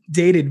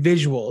dated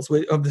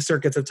visuals of the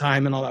circuits of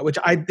time and all that, which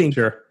I think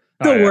still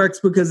works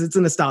because it's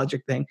a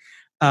nostalgic thing.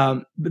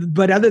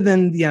 But other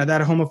than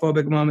that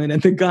homophobic moment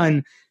and the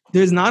gun,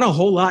 there's not a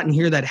whole lot in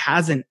here that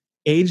hasn't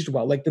aged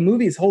well. Like, the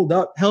movie's held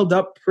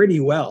up pretty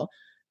well,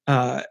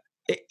 and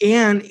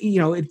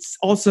it's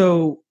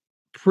also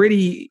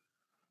pretty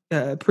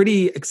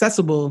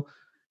accessible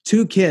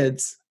to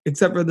kids,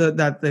 except for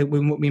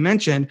what we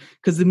mentioned,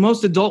 because the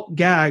most adult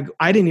gag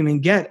I didn't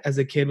even get as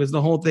a kid was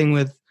the whole thing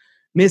with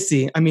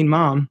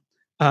Mom,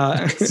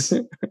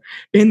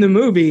 in the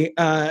movie,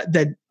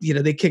 that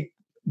they kick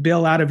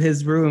Bill out of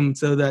his room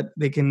so that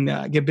they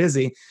can get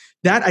busy.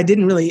 That I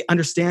didn't really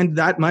understand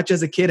that much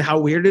as a kid, how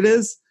weird it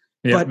is.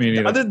 Yeah,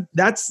 but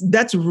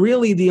that's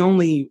really the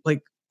only,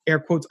 like,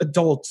 air quotes,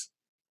 adult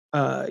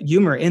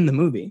humor in the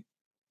movie.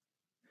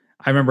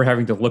 I remember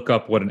having to look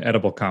up what an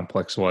edible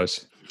complex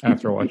was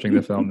after watching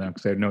the film now,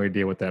 because I had no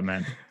idea what that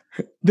meant.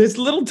 There's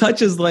little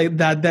touches like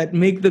that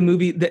make the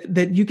movie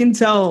that you can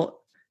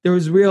tell there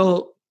was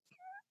real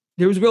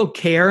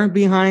care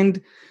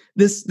behind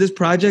this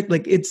project.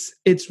 Like,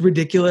 it's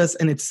ridiculous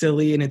and it's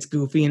silly and it's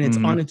goofy and it's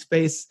on its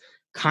face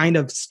kind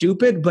of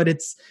stupid, but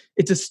it's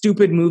a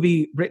stupid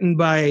movie written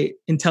by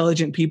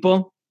intelligent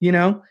people,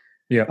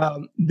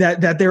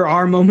 that there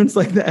are moments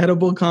like the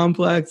edible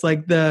complex,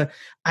 like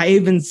I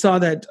even saw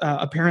that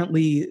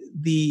apparently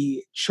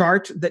the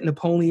chart that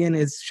Napoleon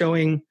is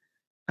showing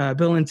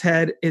Bill and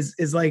Ted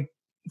is like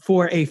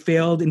for a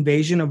failed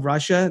invasion of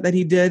Russia that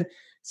he did.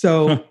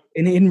 So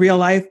in real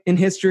life, in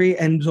history.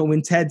 And so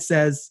when Ted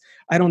says,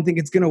 I don't think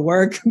it's going to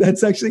work,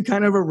 that's actually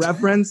kind of a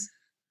reference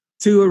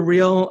to a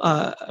real.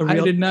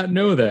 I did not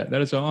know that.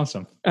 That is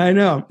awesome. I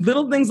know.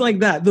 Little things like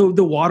that.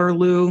 The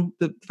Waterloo,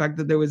 the fact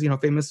that there was,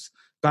 famous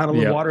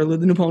Battle of Waterloo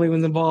that Napoleon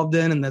was involved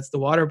in, and that's the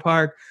water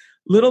park.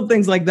 Little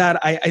things like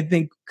that, I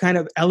think, kind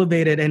of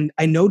elevated, and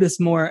I noticed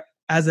more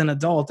as an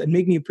adult and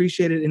make me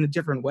appreciate it in a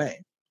different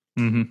way.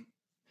 Mm-hmm.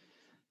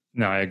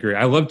 No, I agree.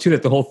 I love too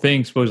that the whole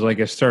thing supposedly, I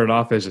guess, started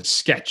off as a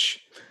sketch,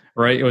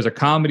 right? It was a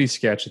comedy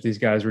sketch that these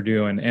guys were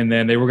doing, and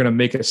then they were going to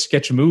make a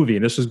sketch movie,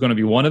 and this was going to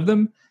be one of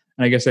them.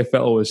 And I guess I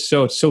felt it was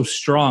so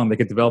strong they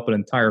could develop an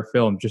entire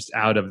film just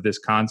out of this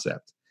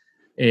concept.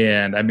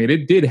 And I mean,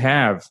 it did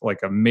have like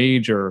a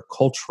major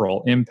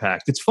cultural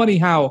impact. It's funny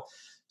how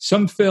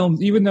some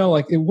films, even though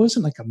like it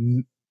wasn't like a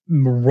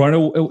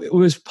runaway, it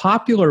was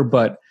popular,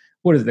 but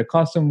what is it? It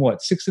cost them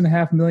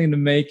 $6.5 million to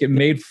make. It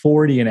made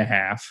 $40.5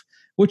 million,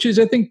 which is,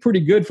 I think, pretty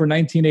good for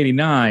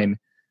 1989.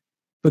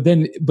 But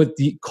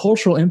the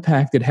cultural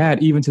impact it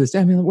had, even to this day,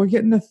 I mean, we're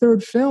getting a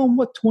third film,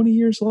 20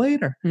 years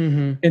later?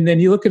 Mm-hmm. And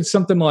then you look at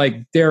something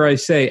like, dare I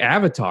say,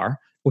 Avatar,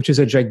 which is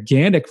a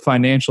gigantic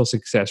financial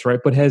success, right?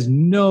 But has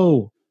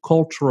no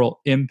cultural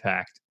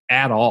impact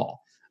at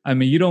all. I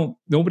mean,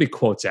 nobody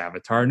quotes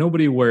Avatar.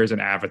 Nobody wears an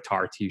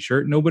Avatar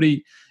t-shirt.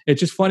 It's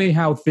just funny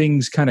how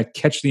things kind of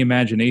catch the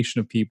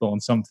imagination of people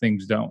and some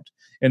things don't.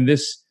 And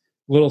this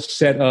little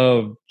set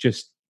of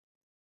just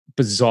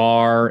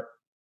bizarre,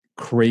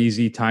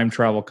 crazy time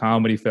travel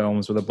comedy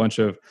films with a bunch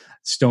of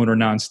stoner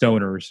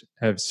non-stoners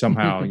have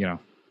somehow,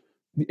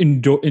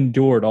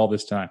 endured all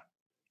this time.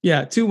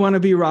 Yeah, two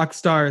wannabe rock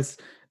stars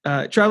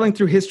traveling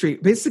through history,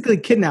 basically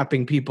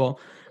kidnapping people.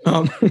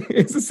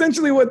 It's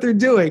essentially what they're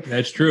doing.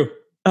 That's true.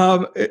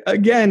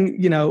 Again,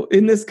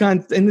 in this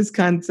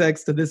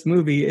context of this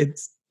movie,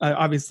 it's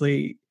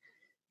obviously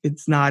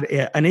it's not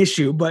an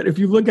issue. But if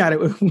you look at it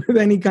with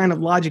any kind of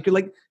logic, you're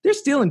like, they're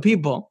stealing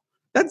people.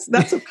 That's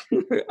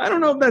I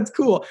don't know if that's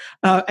cool.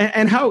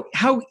 And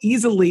how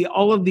easily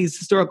all of these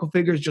historical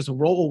figures just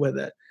roll with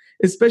it,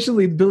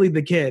 especially Billy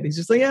the Kid. He's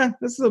just like, yeah,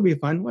 this will be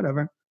fun.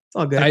 Whatever. It's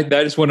all good.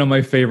 That is one of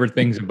my favorite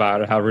things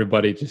about it, how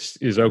everybody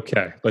just is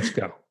okay. Let's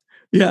go.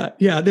 Yeah.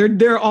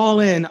 They're all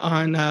in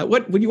on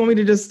what would you want me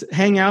to just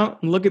hang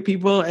out and look at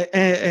people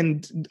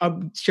and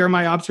share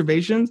my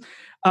observations?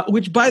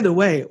 Which, by the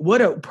way,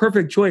 what a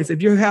perfect choice.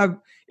 If you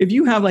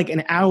have like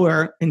an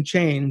hour and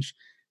change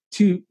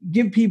to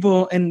give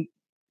people and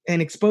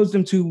expose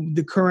them to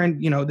the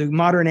current, the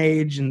modern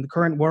age and the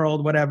current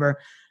world, whatever,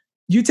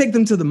 you take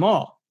them to the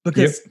mall.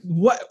 Because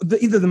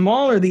either the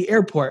mall or the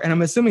airport, and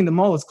I'm assuming the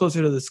mall is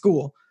closer to the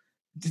school,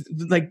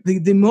 like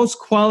the most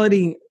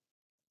quality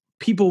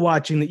people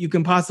watching that you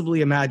can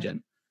possibly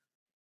imagine.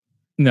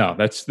 No,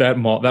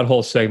 that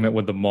whole segment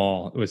with the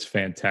mall was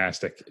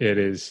fantastic. It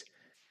is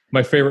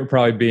my favorite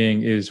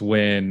probably is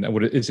when,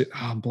 what is it?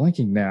 Oh, I'm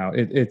blanking now.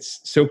 It's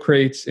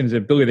Socrates and is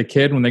it Billy the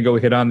Kid when they go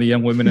hit on the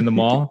young women in the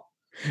mall?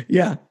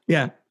 Yeah,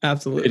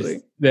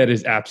 absolutely. That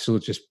is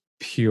absolute just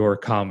pure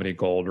comedy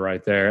gold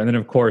right there. And then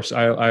of course,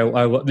 I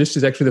this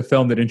is actually the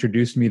film that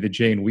introduced me to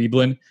Jane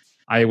Weeblin.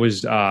 I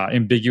was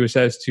ambiguous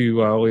as to,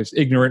 was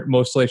ignorant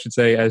mostly, I should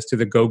say, as to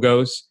the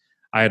Go-Go's.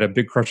 I had a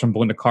big crush on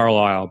Belinda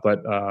Carlisle,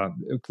 but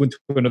it went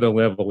to another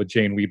level with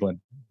Jane Weeblin.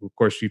 Of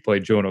course, she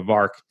played Joan of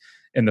Arc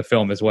in the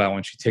film as well,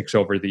 and she takes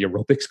over the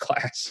aerobics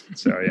class.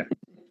 So, yeah.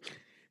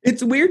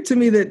 It's weird to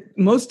me that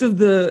most of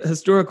the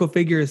historical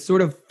figures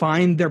sort of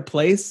find their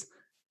place.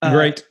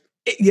 Right.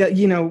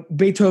 Yeah,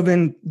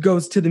 Beethoven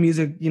goes to the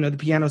music, the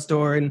piano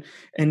store, and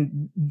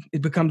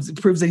it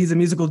proves that he's a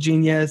musical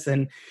genius,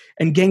 and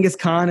Genghis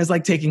Khan is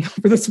like taking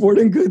over the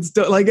sporting goods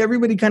store. Like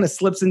everybody kind of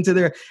slips into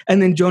there,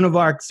 and then Joan of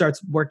Arc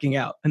starts working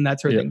out, and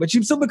that's her thing. But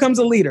she still becomes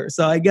a leader,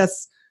 so I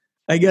guess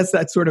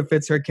that sort of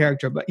fits her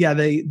character. But yeah,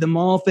 the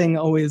mall thing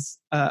I always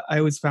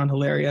found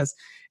hilarious.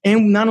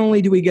 And not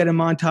only do we get a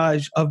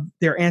montage of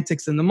their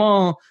antics in the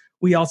mall,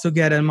 we also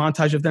get a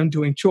montage of them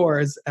doing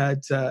chores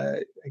at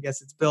I guess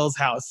it's Bill's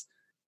house.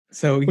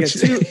 So we get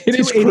it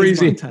is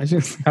crazy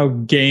montages. How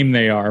game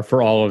they are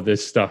for all of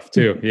this stuff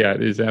too. Yeah,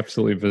 it is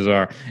absolutely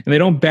bizarre. And they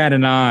don't bat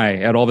an eye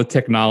at all the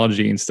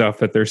technology and stuff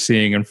that they're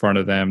seeing in front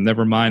of them.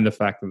 Never mind the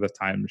fact of the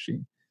time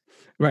machine.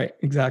 Right,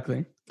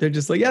 exactly. They're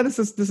just like, yeah, this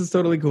is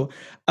totally cool.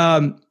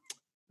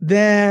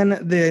 Then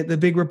the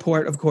big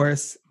report, of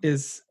course,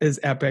 is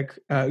epic.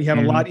 You have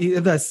a lot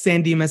of the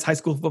San Dimas high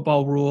school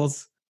football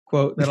rules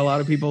quote that a lot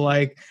of people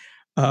like,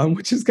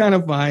 which is kind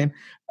of fine.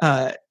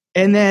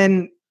 And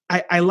then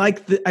I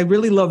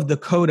really love the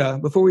coda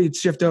before we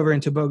shift over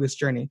into Bogus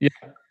Journey. Yeah.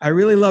 I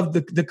really love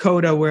the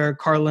coda where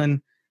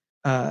Carlin,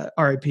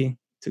 RIP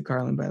to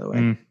Carlin, by the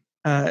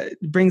way,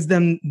 brings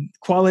them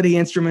quality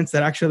instruments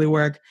that actually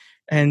work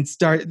and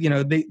start,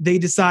 they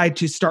decide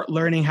to start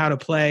learning how to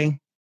play,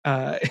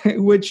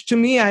 which to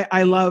me,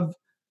 I love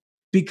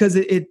because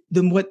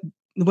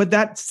what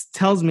that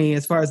tells me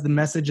as far as the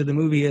message of the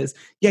movie is,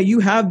 yeah, you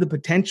have the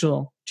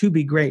potential to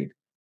be great,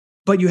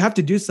 but you have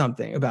to do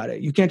something about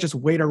it. You can't just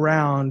wait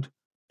around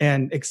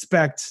and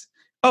expect,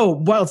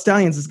 Wild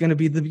Stallions is going to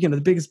be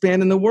the biggest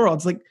band in the world.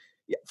 It's like,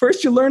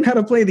 first you learn how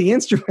to play the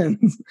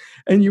instruments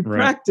and you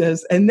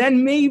practice, and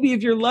then maybe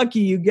if you're lucky,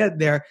 you get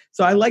there.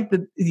 So I like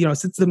that,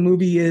 since the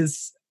movie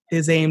is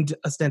aimed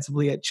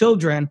ostensibly at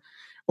children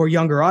or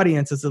younger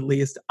audiences, at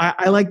least,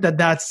 I like that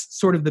that's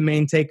sort of the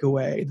main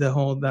takeaway. The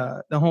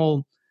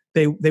whole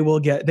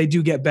they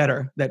do get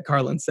better, that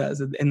Carlin says,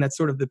 and that's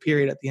sort of the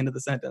period at the end of the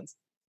sentence.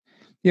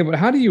 Yeah, but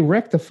how do you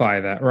rectify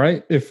that,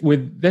 right?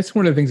 That's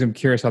one of the things I'm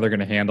curious how they're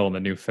going to handle in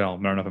the new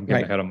film. I don't know if I'm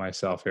getting ahead of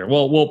myself here.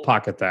 Well, we'll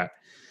pocket that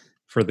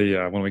for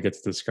the when we get to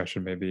the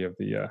discussion, maybe of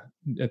the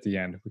at the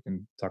end, if we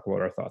can talk about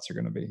what our thoughts are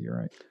going to be. You're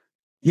right.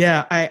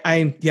 Yeah,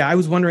 I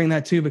was wondering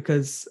that too,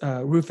 because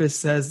Rufus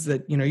says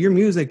that your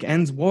music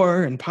ends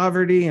war and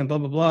poverty and blah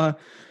blah blah.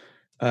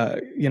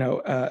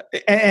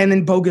 And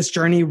then Bogus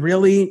Journey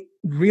really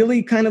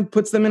kind of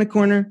puts them in a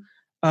corner.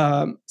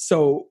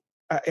 So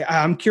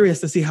I'm curious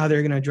to see how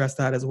they're going to address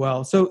that as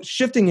well. So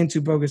shifting into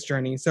Bogus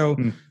Journey. So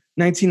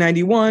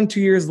 1991,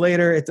 2 years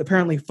later, it's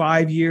apparently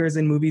 5 years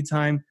in movie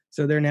time.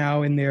 So they're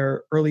now in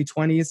their early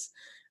 20s.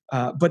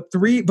 But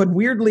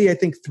weirdly, I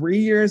think 3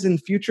 years in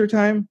future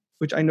time,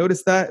 which I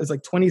noticed that it was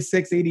like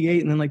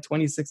 2688 and then like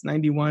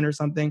 2691 or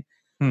something.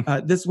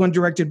 This one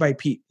directed by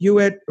Pete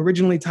Hewitt,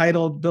 originally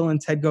titled Bill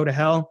and Ted Go to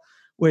Hell,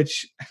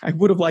 which I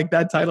would have liked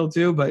that title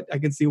too, but I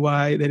can see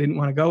why they didn't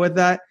want to go with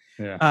that.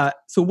 Yeah.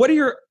 So what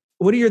are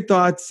what are your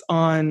thoughts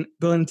on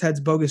Bill and Ted's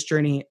Bogus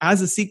Journey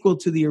as a sequel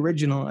to the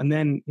original? And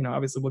then,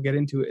 obviously we'll get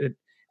into it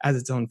as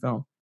its own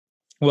film.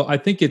 Well, I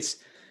think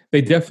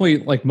they definitely,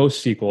 like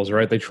most sequels,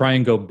 right? They try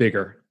and go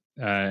bigger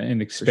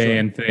and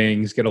expand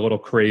things, get a little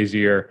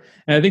crazier.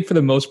 And I think for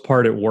the most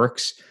part, it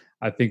works.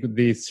 I think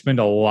they spend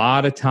a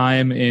lot of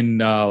time in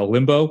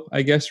limbo,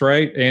 I guess,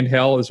 right? And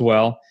hell as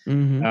well.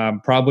 Mm-hmm.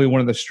 Probably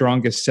one of the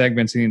strongest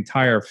segments in the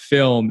entire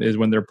film is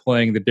when they're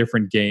playing the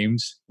different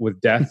games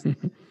with death,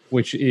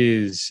 which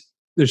is,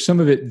 there's some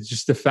of it,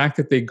 just the fact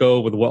that they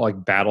go with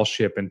like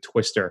Battleship and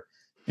Twister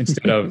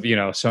instead of,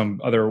 some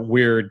other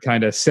weird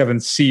kind of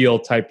Seventh Seal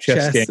type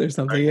chess game or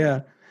something. Right?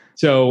 Yeah.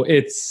 So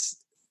it's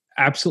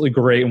absolutely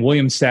great. And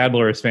William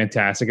Sadler is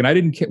fantastic. And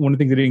one of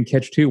the things I didn't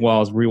catch too while I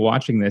was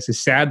rewatching this is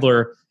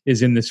Sadler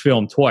is in this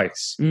film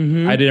twice.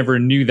 Mm-hmm. I never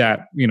knew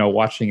that,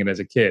 watching it as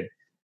a kid.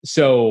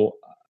 So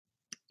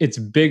it's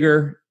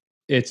bigger.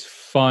 It's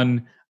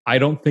fun. I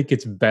don't think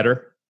it's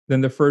better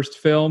than the first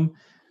film.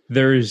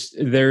 There's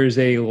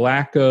a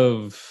lack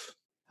of,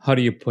 how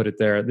do you put it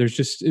there?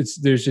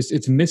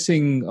 It's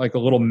missing like a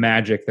little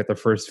magic that the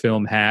first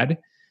film had.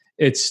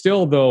 It's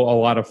still, though, a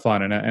lot of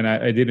fun, and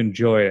I did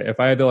enjoy it. If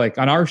I had to, like,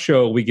 on our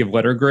show, we give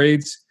letter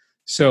grades.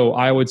 So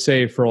I would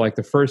say for like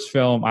the first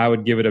film, I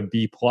would give it a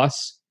B+,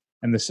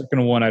 and the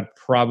second one, I'd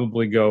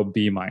probably go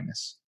B-.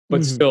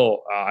 But still,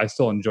 I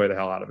still enjoy the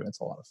hell out of it. It's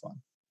a lot of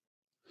fun.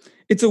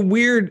 It's a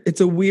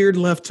weird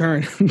left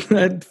turn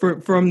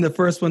from the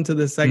first one to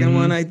the second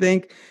one, I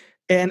think.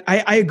 And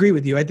I agree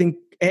with you. I think,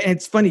 and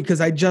it's funny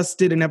because I just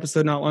did an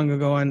episode not long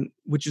ago on,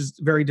 which is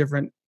very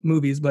different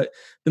movies, but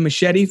the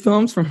Machete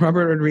films from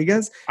Robert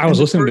Rodriguez. I was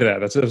listening to that.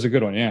 That was a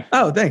good one. Yeah.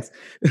 Oh, thanks.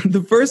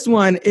 The first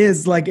one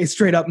is like a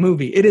straight up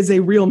movie. It is a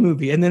real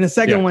movie. And then the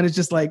second one is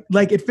just like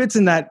it fits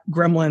in that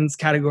Gremlins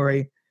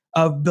category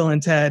of Bill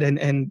and Ted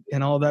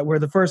and all that, where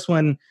the first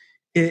one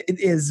it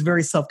is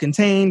very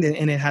self-contained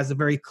and it has a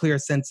very clear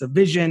sense of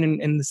vision.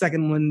 And the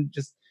second one,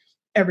 just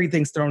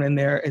everything's thrown in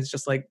there. It's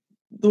just like,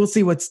 we'll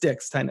see what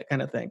sticks kind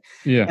of thing.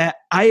 Yeah.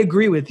 I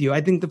agree with you.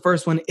 I think the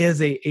first one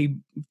is a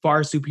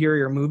far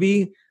superior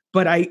movie,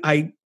 but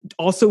I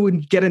also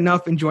would get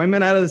enough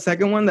enjoyment out of the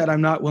second one that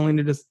I'm not willing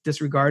to just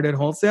disregard it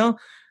wholesale.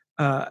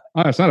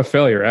 It's not a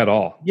failure at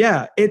all.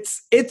 Yeah, it's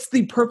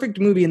the perfect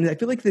movie. And I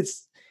feel like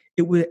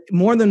it was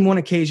more than one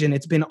occasion.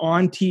 It's been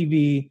on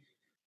TV,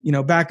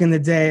 back in the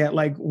day at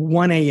like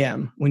 1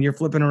 a.m. when you're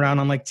flipping around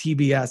on like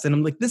TBS. And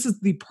I'm like, this is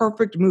the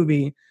perfect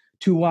movie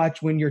to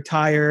watch when you're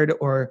tired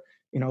or,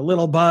 a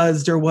little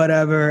buzzed or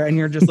whatever. And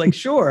you're just like,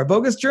 sure,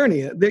 Bogus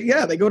Journey.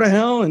 They go to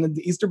hell and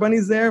the Easter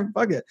Bunny's there.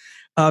 Fuck it.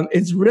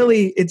 It's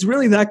really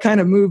that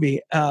kind of movie.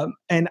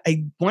 And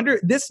I wonder,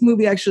 this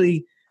movie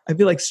actually, I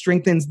feel like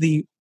strengthens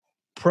the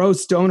pro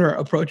stoner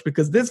approach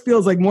because this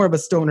feels like more of a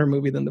stoner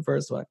movie than the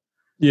first one.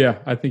 Yeah,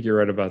 I think you're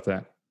right about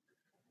that.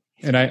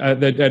 And I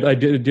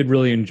did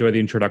really enjoy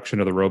the introduction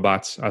of the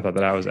robots. I thought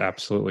that was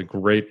absolutely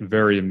great,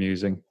 very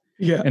amusing.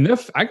 Yeah, and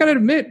I gotta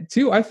admit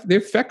too, the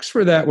effects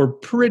for that were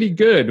pretty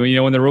good.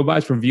 When the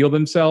robots reveal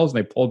themselves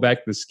and they pull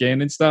back the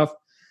skin and stuff,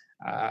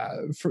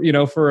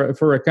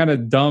 for a kind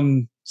of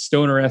dumb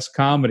stoner-esque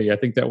comedy, I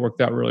think that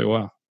worked out really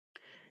well.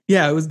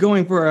 Yeah, it was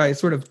going for a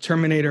sort of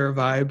Terminator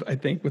vibe, I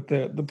think, with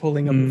the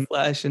pulling of the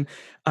flesh. And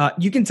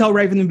you can tell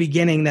right from the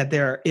beginning that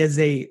there is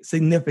a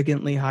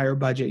significantly higher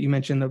budget. You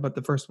mentioned about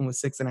the first one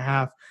was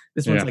 6.5.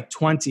 This one's like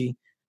 20.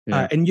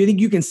 Yeah. And you think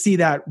you can see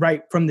that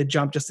right from the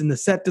jump, just in the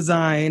set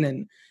design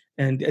and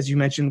as you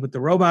mentioned with the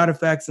robot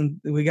effects. And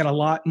we got a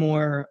lot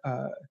more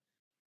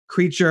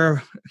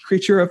creature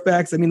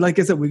effects. I mean, like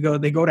I said,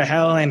 they go to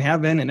hell and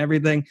heaven and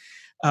everything.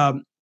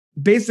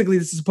 Basically,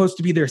 this is supposed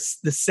to be the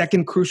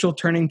second crucial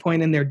turning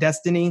point in their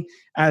destiny,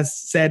 as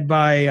said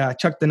by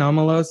Chuck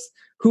Danomalos,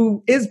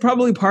 who is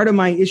probably part of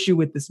my issue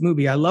with this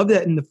movie. I love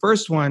that in the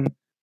first one,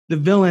 the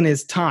villain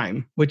is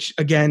time, which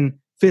again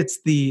fits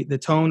the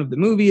tone of the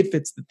movie. It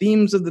fits the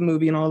themes of the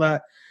movie and all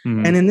that.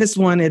 Mm-hmm. And in this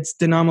one, it's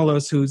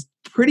Danomalos, who's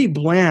pretty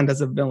bland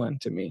as a villain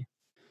to me.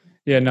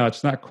 Yeah, no,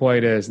 it's not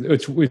quite as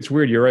it's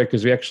weird. You're right,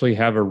 because we actually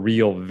have a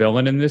real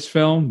villain in this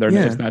film.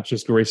 It's not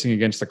just racing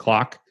against the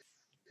clock.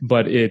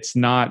 But it's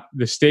not,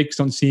 the stakes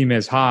don't seem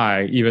as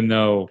high, even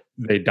though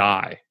they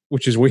die,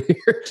 which is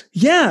weird.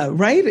 Yeah,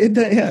 right?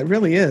 It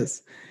really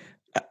is.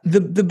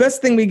 The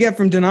best thing we get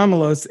from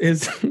Danomalos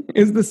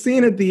is the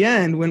scene at the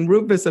end when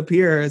Rufus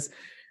appears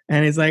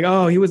and he's like,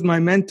 oh, he was my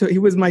mentor. He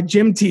was my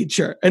gym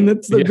teacher. And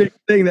that's the big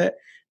thing, that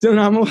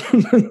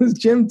Danomalos'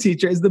 gym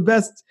teacher is the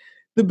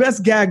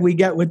best gag we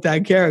get with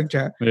that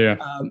character. Yeah.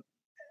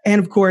 And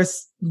of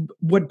course,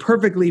 what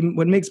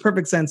makes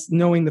perfect sense,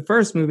 knowing the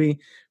first movie,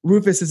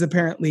 Rufus is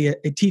apparently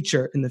a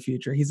teacher in the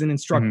future. He's an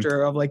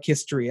instructor of like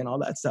history and all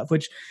that stuff,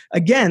 which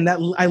again,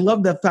 I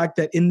love the fact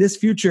that in this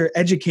future,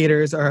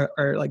 educators are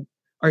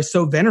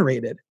so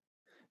venerated.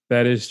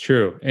 That is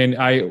true. And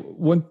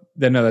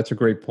that's a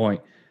great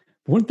point.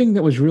 One thing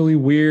that was really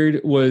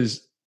weird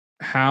was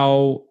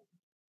how,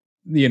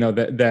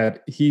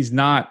 that he's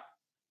not,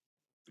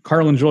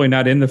 Carlin's really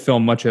not in the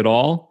film much at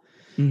all.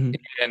 Mm-hmm.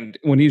 And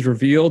when he's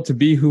revealed to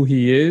be who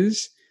he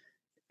is,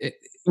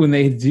 when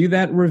they do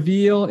that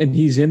reveal and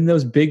he's in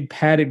those big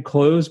padded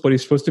clothes, but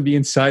he's supposed to be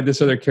inside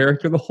this other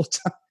character the whole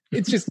time.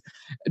 It's just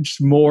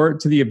more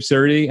to the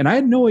absurdity. And I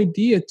had no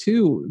idea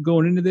too,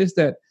 going into this,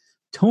 that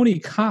Tony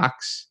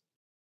Cox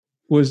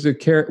was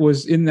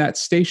in that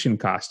station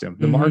costume,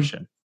 the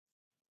Martian.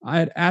 I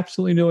had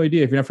absolutely no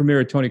idea. If you're not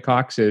familiar with Tony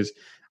Cox is,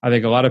 I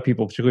think a lot of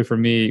people, particularly for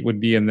me, would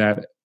be in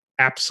that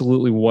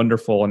absolutely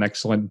wonderful and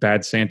excellent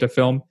Bad Santa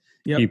film.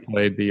 Yep. He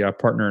played the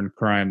partner in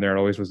crime there. It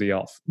always was the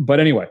elf. But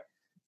anyway,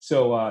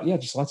 so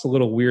just lots of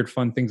little weird,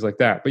 fun things like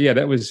that. But yeah,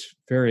 that was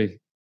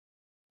very,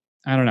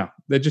 I don't know.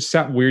 That just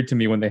sat weird to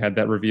me when they had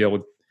that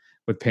reveal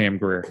with Pam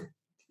Grier.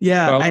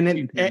 Yeah,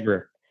 and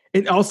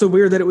it also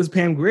weird that it was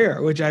Pam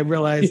Grier, which I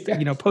realized,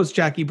 post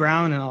Jackie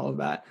Brown and all of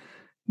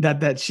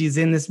that she's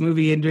in this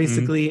movie and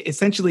basically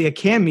essentially a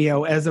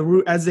cameo as a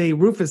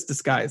Rufus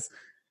disguise.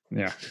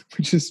 Yeah,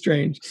 which is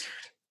strange.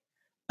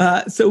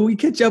 So we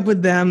catch up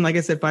with them, like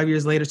I said, 5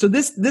 years later. So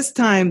this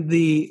time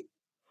the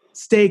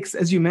stakes,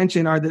 as you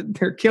mentioned, are that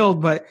they're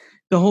killed, but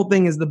the whole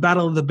thing is the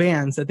battle of the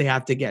bands that they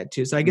have to get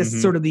to. So I guess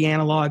sort of the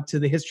analog to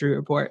the history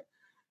report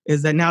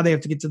is that now they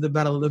have to get to the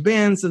battle of the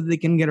bands so that they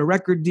can get a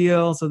record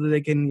deal, so that they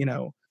can,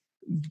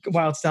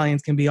 Wild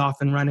Stallions can be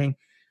off and running.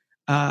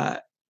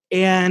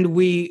 And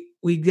we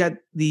get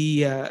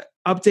the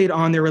update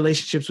on their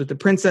relationships with the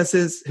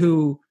princesses,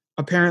 who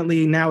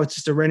apparently now it's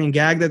just a running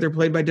gag that they're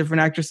played by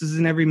different actresses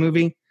in every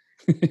movie.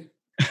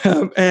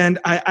 And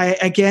I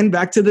again,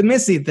 back to the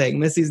Missy thing.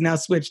 Missy's now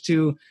switched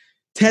to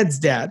Ted's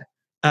dad.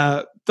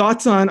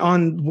 Thoughts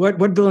on what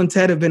Bill and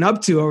Ted have been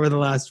up to over the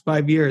last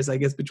 5 years, I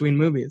guess, between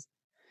movies?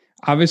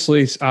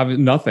 Obviously,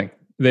 nothing.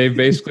 They've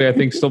basically, I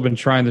think, still been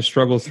trying to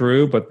struggle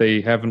through, but they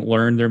haven't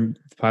learned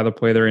how to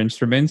play their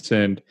instruments,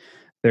 and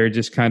they're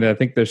just kind of, I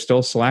think they're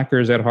still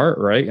slackers at heart,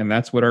 right? And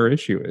that's what our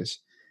issue is.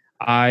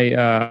 I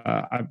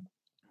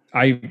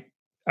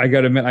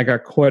got to admit, I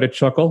got quite a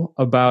chuckle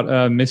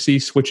about Missy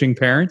switching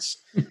parents,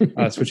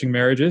 switching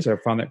marriages. I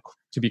found that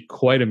to be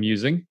quite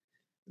amusing.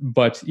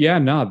 But yeah,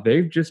 no,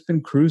 they've just been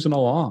cruising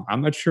along.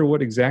 I'm not sure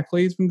what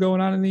exactly has been going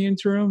on in the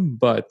interim,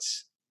 but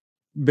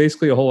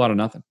basically a whole lot of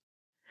nothing.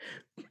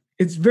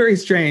 It's very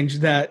strange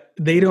that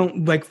they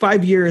don't,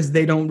 5 years,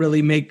 they don't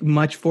really make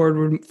much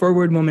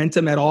forward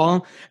momentum at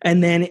all.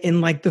 And then in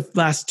the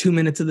last 2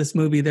 minutes of this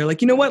movie, they're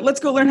like, you know what,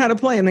 let's go learn how to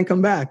play and then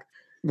come back.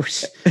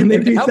 And they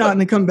peace out and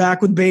they come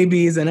back with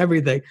babies and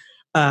everything.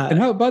 And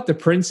how about the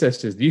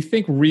princesses? Do you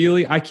think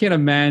really, I can't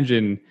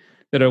imagine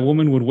that a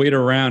woman would wait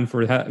around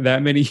for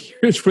that many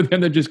years for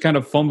them to just kind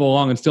of fumble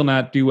along and still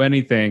not do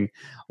anything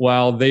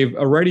while they've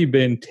already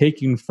been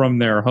taken from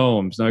their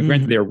homes. Now,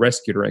 granted, they're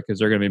rescued, right? Because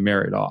they're going to be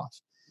married off.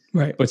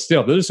 Right. But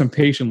still, those are some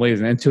patient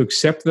ladies. And to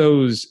accept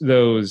those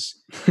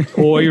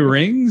toy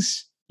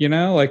rings,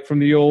 like from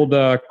the old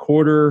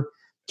quarter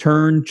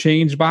turn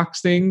change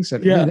box things.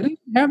 Yeah. They don't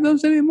have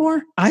those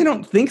anymore? I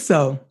don't think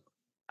so.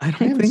 I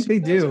don't think they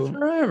do.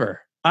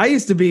 Forever. I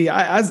used to be,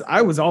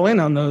 I was all in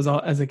on those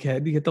as a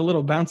kid. You get the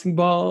little bouncing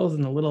balls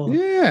and the little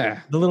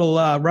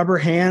rubber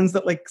hands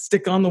that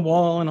stick on the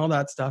wall and all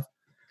that stuff.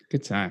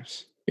 Good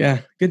times. Yeah,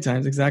 good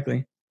times.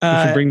 Exactly. We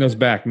should bring those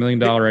back. $1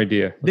 million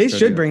idea. They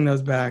should bring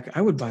those back.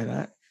 I would buy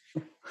that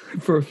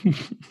for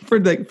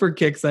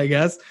kicks, I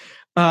guess.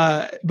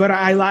 But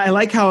I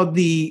like how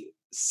the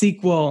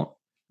sequel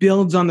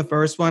builds on the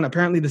first one.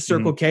 Apparently, the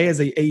Circle K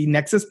is a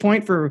nexus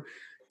point for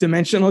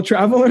dimensional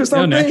travel or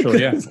something. No,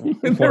 naturally, yeah.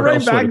 Where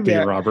else would it be,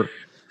 Robert?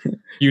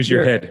 Use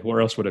your head.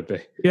 Where else would it be?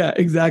 Yeah,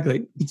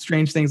 exactly.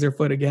 Strange things are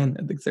afoot again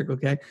at the Circle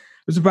K.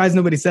 I'm surprised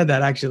nobody said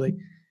that, actually.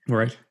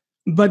 Right.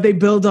 But they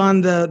build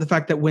on the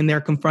fact that when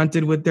they're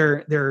confronted with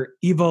their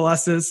evil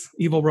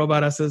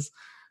robot us's,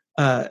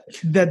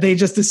 that they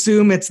just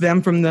assume it's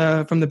them from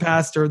the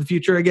past or the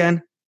future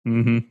again.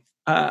 Mm-hmm.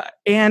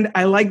 And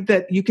I like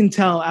that you can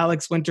tell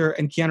Alex Winter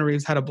and Keanu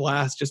Reeves had a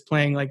blast just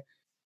playing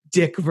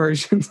dick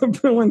versions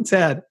of Bill and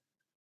Ted.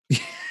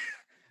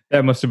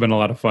 That must have been a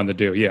lot of fun to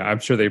do. Yeah, I'm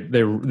sure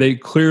they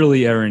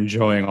clearly are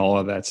enjoying all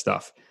of that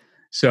stuff.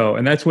 So,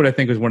 and that's what I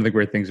think is one of the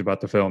great things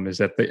about the film is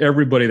that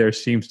everybody there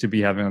seems to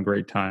be having a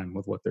great time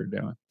with what they're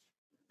doing.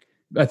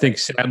 I think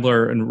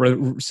Sadler,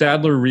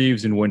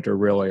 Reeves, and Winter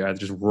really are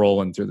just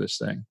rolling through this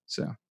thing.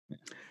 So, yeah.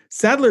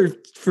 Sadler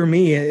for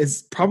me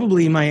is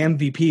probably my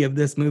MVP of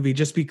this movie,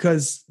 just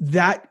because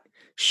that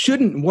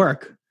shouldn't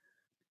work.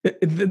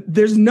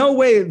 There's no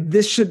way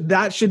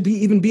that should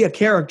even be a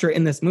character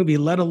in this movie,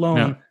 let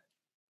alone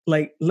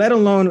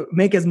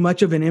make as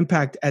much of an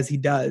impact as he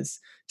does.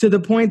 To the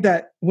point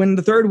that when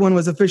the third one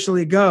was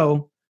officially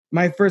go,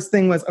 my first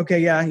thing was, okay,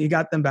 yeah, you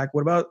got them back.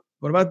 What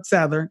about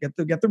Sadler? Get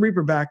the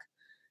Reaper back.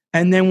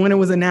 And then when it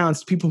was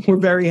announced, people were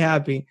very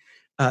happy,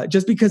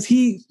 just because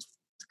he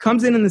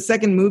comes in the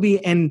second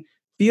movie and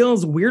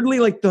feels weirdly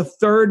like the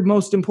third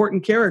most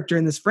important character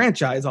in this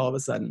franchise. All of a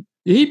sudden,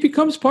 he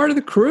becomes part of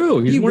the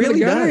crew. He's one of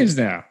the guys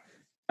now.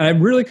 And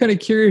I'm really kind of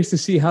curious to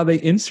see how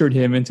they insert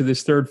him into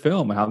this third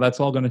film, how that's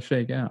all going to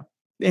shake out.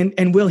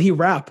 And will he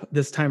rap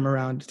this time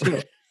around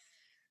too?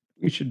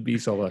 We should be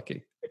so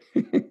lucky.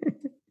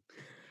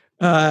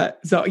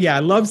 So yeah, I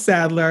love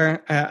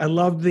Sadler. I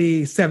love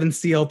the Seventh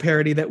Seal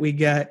parody that we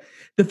get.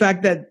 The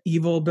fact that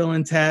evil Bill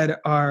and Ted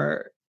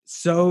are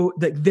so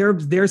that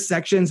their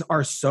sections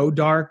are so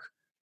dark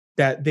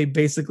that they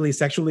basically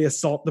sexually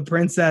assault the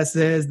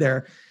princesses.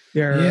 They're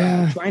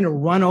trying to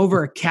run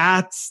over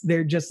cats.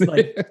 They're just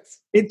like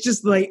it's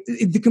just like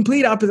the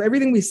complete opposite.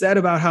 Everything we said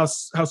about how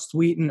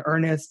sweet and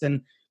earnest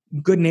and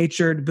good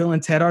natured Bill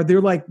and Ted are,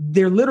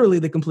 they're literally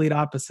the complete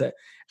opposite.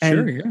 And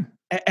Sure,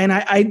 yeah. and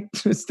I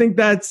just think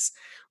that's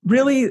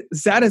really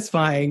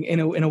satisfying in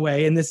a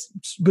way in this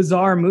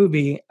bizarre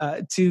movie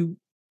to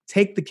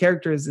take the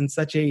characters in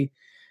such a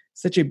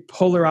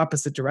polar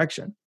opposite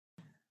direction.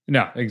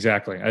 No,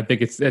 exactly. I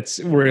think that's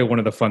really one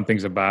of the fun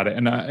things about it,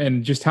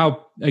 and just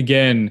how,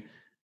 again,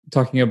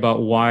 talking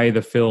about why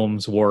the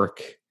films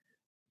work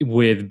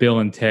with Bill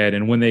and Ted,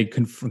 and when they're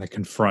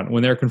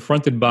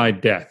confronted by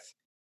death,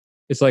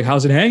 it's like,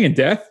 how's it hanging,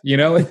 Death? You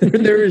know,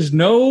 there is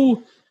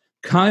no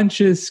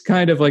conscious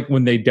kind of like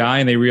when they die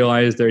and they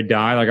realize they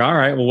die, like, all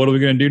right, well, what are we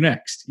going to do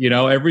next? You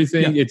know,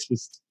 everything. Yeah. It's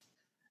just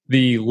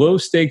the low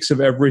stakes of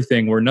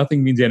everything, where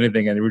nothing means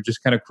anything, and we're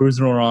just kind of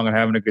cruising along and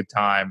having a good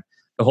time.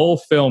 The whole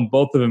film,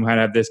 both of them kind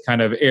of have this kind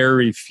of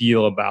airy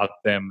feel about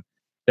them.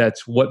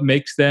 That's what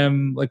makes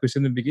them, like we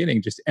said in the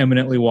beginning, just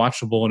eminently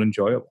watchable and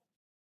enjoyable.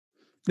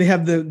 They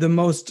have the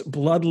most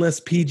bloodless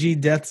PG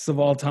deaths of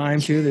all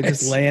time, too. They're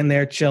just laying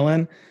there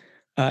chilling.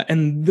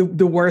 And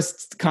the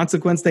worst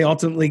consequence they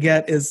ultimately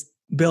get is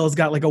Bill's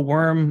got like a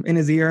worm in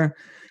his ear,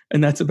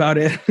 and that's about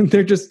it.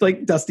 They're just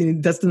like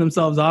dusting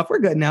themselves off. We're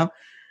good now.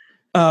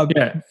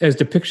 Yeah, as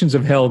depictions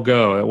of hell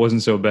go, it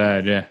wasn't so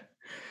bad, yeah.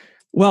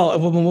 Well,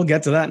 we'll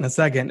get to that in a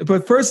second.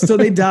 But first, so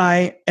they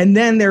die, and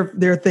then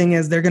their thing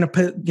is they're going to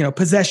put,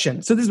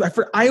 possession. So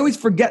I always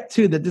forget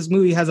too that this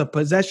movie has a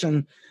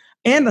possession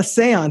and a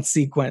seance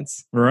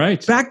sequence,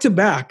 right, back to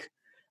back.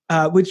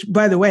 Which,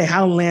 by the way,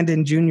 Hal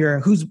Landon Jr.,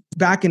 who's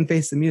back in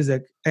Face the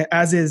Music,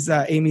 as is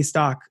Amy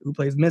Stock, who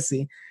plays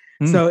Missy.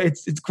 So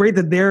it's great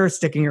that they're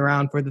sticking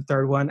around for the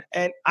third one.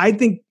 And I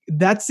think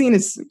that scene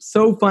is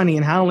so funny,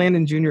 and Hal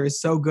Landon Jr. is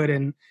so good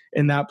in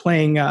that,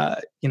 playing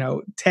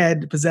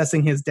Ted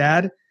possessing his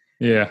dad.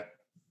 Yeah.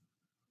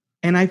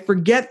 And I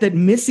forget that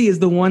Missy is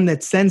the one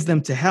that sends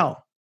them to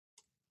hell.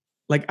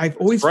 Like, I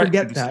always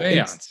forget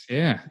that.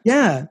 Yeah.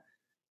 Yeah.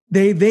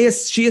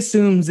 She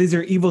assumes these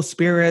are evil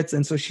spirits,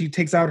 and so she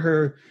takes out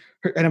her,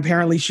 and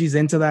apparently she's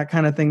into that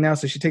kind of thing now.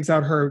 So she takes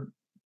out her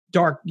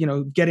dark,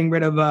 getting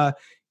rid of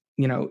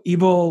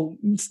evil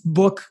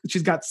book.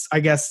 She's got, I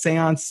guess,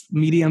 seance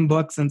medium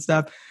books and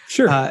stuff.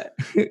 Sure.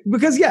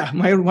 Because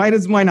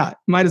why not?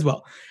 Might as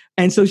well.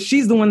 And so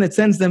she's the one that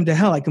sends them to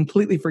hell. I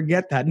completely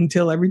forget that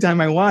until every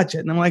time I watch it,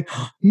 and I'm like,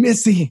 oh,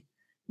 Missy,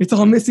 it's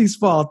all Missy's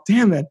fault.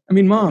 Damn it. I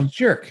mean, Mom.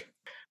 Jerk.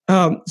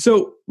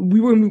 So we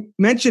were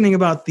mentioning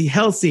about the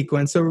hell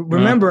sequence. So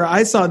remember,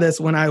 I saw this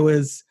when I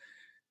was,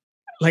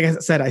 like I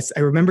said, I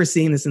remember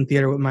seeing this in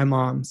theater with my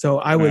mom. So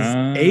I was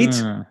 8.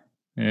 Yeah.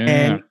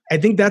 And I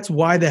think that's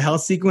why the hell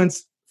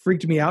sequence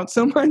freaked me out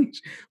so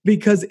much,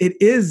 because it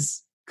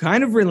is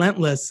kind of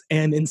relentless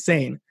and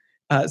insane.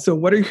 So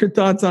what are your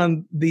thoughts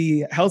on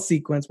the hell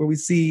sequence where we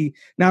see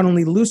not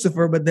only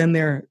Lucifer, but then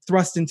they're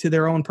thrust into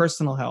their own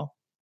personal hell?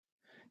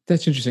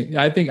 That's interesting.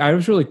 I think I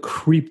was really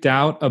creeped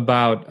out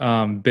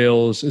about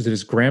Bill's, is it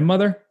his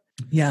grandmother?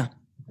 Yeah.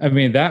 I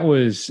mean, that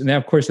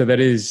of course, that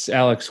is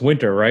Alex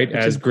Winter, right? Which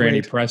as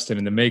Granny Preston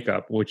in the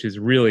makeup, which is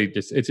really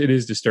just, it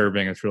is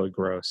disturbing. It's really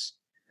gross.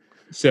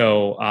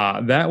 So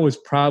that was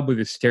probably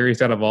the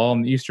scariest out of all.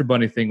 And the Easter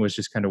Bunny thing was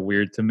just kind of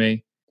weird to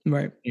me.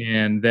 Right.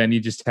 And then you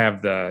just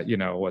have the,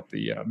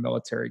 the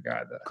military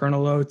guy.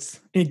 Colonel Oates.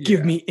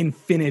 Give me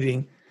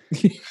infinity.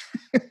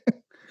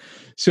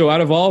 So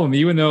out of all of them,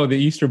 even though the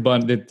Easter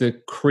Bunny,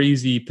 the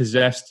crazy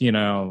possessed,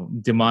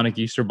 demonic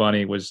Easter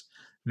Bunny was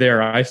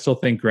there, I still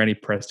think Granny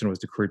Preston was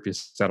the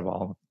creepiest out of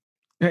all of them.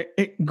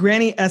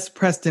 Granny S.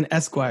 Preston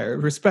Esquire.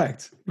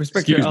 Respect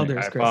your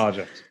elders. I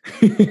apologize.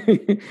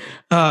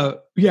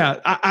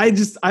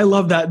 I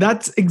love that.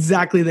 That's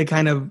exactly the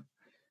kind of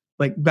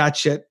like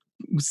batshit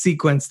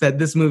sequence that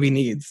this movie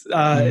needs.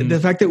 The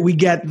fact that we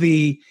get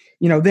the,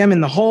 them in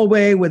the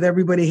hallway with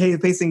everybody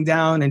facing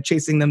down and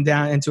chasing them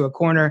down into a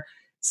corner.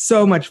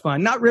 So much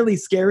fun. Not really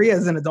scary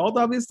as an adult,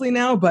 obviously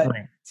now, but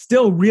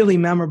still really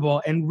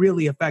memorable and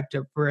really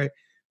effective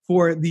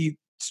for the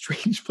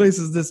strange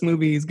places this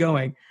movie is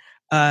going.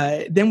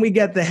 Then we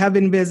get the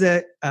heaven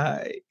visit.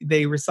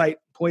 They recite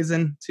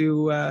poison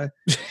to, I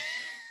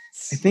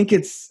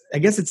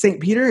guess it's St.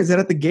 Peter. Is that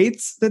at the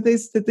gates that they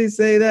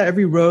say that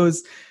every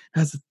rose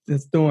has a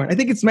thorn? I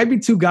think it might be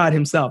to God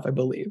himself, I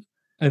believe.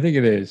 I think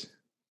it is.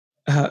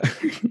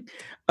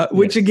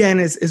 Which again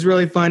is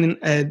really fun.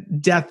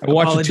 Death I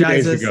watched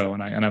apologizes. it 2 days ago,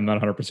 and I'm not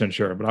 100%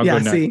 sure, but I'll go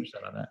 90%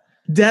 on that.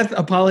 Death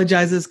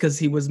apologizes because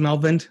he was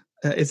Melvined.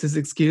 Is his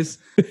excuse.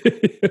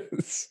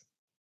 Yes.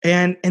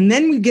 And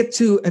then we get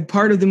to a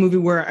part of the movie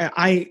where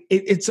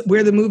it's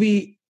where the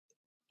movie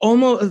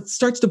almost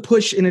starts to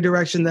push in a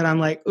direction that I'm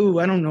like, ooh,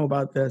 I don't know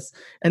about this.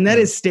 And that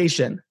is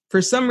Station.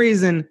 For some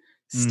reason,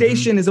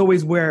 Station is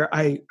always where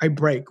I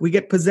break. We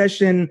get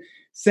possession,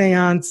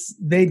 seance,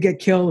 they'd get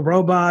killed,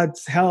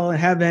 robots, hell and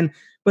heaven.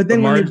 But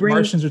then when they bring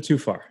Martians are too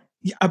far.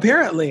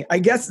 Apparently, I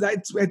guess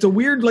it's a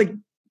weird like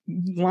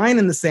line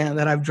in the sand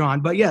that I've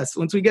drawn. But yes,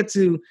 once we get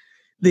to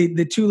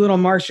the two little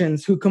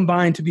Martians who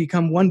combine to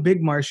become one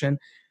big Martian,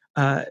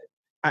 I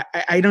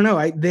don't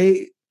know.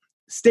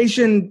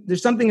 Station.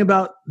 There's something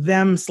about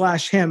them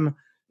 / him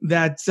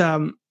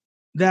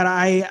that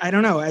I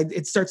don't know.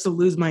 It starts to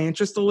lose my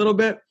interest a little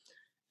bit,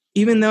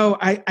 even though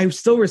I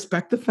still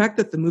respect the fact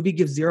that the movie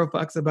gives zero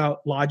fucks about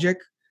logic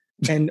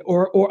and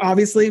or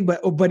obviously,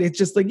 but it's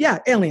just like, yeah,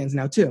 aliens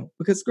now too,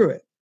 because screw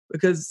it.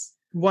 Because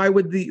why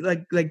would the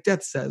like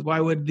Death says, why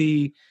would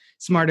the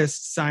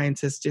smartest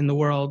scientist in the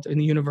world, in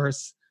the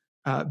universe,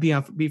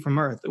 be from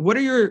Earth? What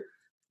are your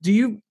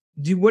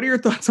what are your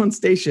thoughts on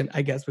Station?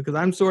 I guess because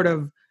I'm sort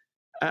of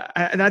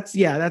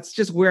that's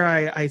just where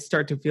I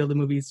start to feel the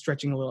movie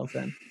stretching a little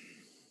thin.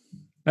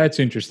 That's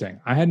interesting.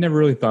 I had never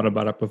really thought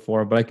about it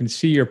before, but I can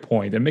see your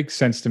point. It makes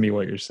sense to me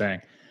what you're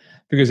saying,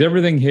 because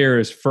everything here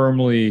is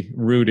firmly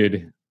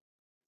rooted,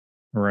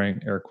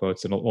 right? Air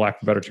quotes, in lack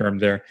of a better term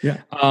there. Yeah.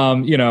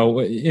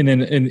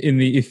 In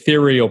the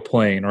ethereal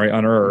plane, right,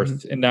 on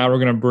Earth, and now we're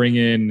going to bring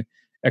in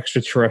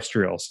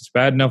extraterrestrials. It's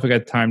bad enough we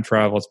got time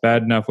travel. It's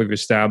bad enough we've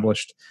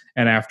established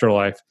an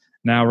afterlife.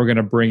 Now we're going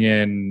to bring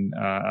in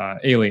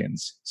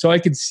aliens. So I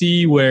could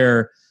see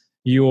where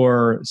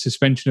your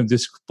suspension of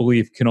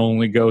disbelief can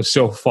only go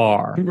so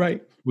far,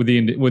 right? With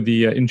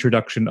the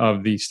introduction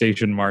of the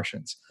Station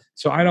Martians.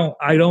 So I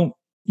don't.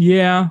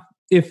 Yeah,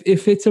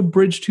 if it's a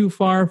bridge too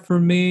far for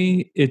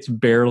me, it's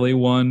barely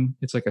one.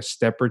 It's like a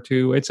step or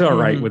two. It's all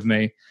right with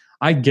me.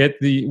 I get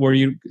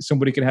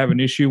somebody could have an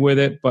issue with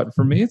it, but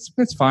for me,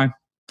 it's fine.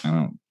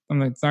 I'm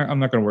not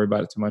going to worry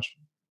about it too much.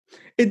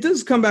 It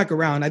does come back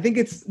around. I think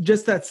it's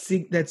just that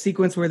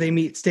sequence where they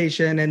meet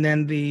Station, and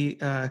then the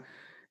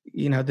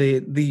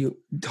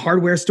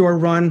hardware store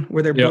run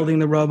where they're building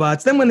the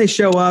robots. Then when they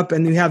show up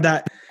and you have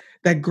that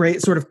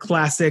great sort of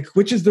classic,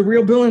 which is the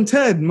real Bill and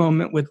Ted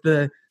moment with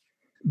the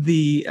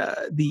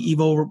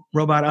evil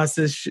robot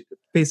Us's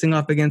facing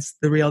off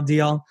against the real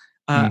deal.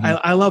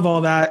 I love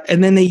all that.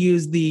 And then they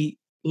use the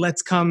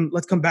let's come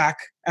back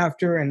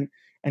after and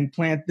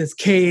plant this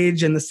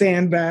cage and the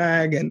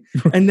sandbag and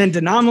then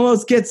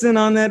Denomalos gets in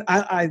on that.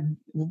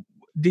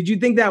 Did you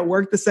think that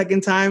worked the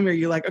second time, or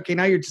you're like, okay,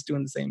 now you're just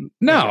doing the same?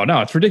 No,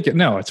 it's ridiculous.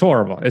 No, it's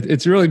horrible.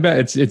 It's really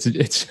bad.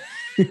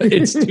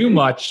 It's too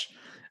much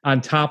on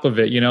top of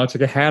it. It's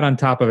like a hat on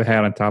top of a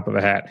hat on top of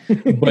a hat.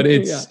 But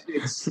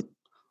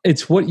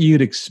it's what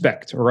you'd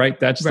expect, right?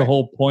 That's the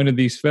whole point of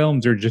these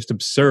films. They're just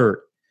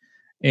absurd.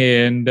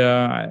 And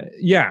I'm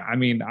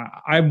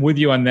with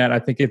you on that. I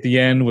think at the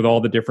end with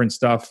all the different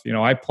stuff, I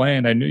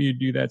knew you'd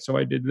do that, so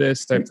I did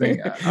this type thing.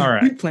 All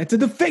right. You planted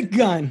the fake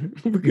gun.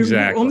 Because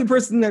only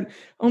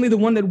the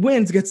one that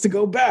wins gets to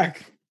go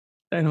back.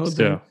 I know.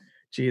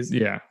 Jeez.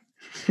 Yeah.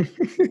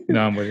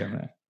 No, I'm with you on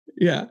that.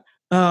 Yeah.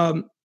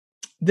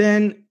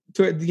 Then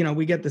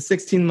we get the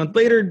 16-month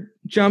later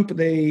jump.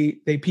 They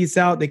peace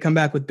out. They come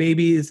back with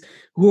babies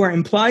who are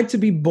implied to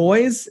be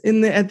boys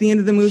at the end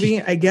of the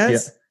movie, I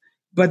guess. Yeah.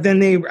 But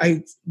then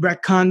I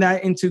retcon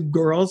that into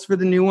girls for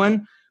the new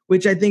one,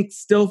 which I think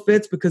still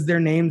fits because their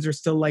names are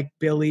still like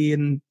Billy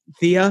and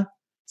Thea.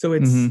 So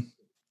it's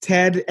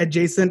Ted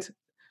adjacent.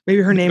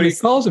 Maybe her name He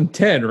calls him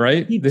Ted,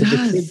 right? He does.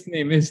 The kid's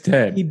name is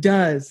Ted. He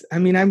does. I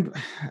mean,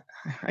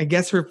 I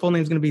guess her full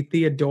name is going to be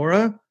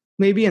Theodora,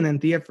 maybe, and then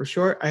Thea for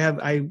short.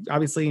 I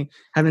obviously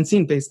haven't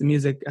seen Face the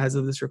Music as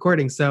of this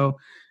recording, so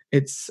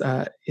it's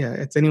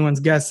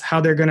anyone's guess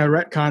how they're going to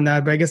retcon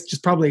that. But I guess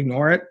just probably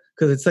ignore it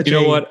because it's such. You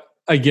know what?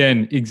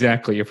 Again,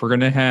 exactly. If we're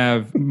going to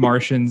have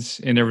Martians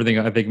and everything,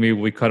 I think maybe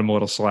we cut them a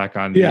little slack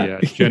on the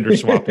gender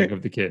swapping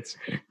of the kids.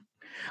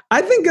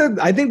 I think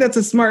that's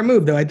a smart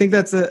move, though. I think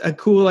that's a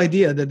cool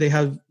idea that they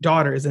have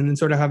daughters and then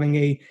sort of having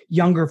a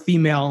younger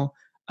female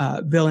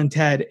Bill and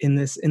Ted in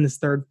this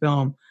third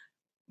film.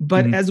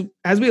 But as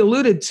we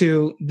alluded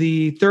to,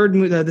 the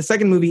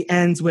second movie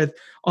ends with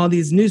all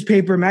these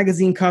newspaper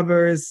magazine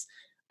covers.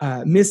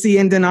 Missy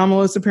and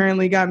Denomalos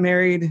apparently got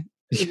married.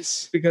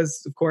 Yes,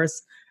 because of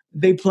course.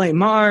 They play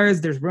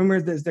Mars. There's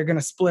rumors that they're going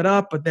to split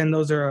up, but then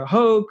those are a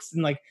hoax.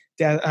 And like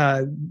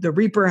the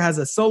Reaper has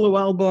a solo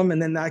album,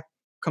 and then that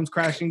comes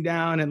crashing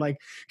down and like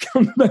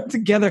comes back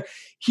together.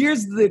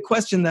 Here's the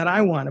question that I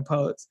want to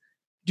pose: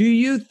 do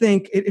you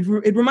think it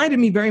reminded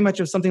me very much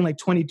of something like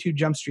 22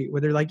 Jump Street,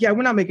 where they're like, "Yeah,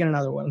 we're not making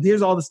another one.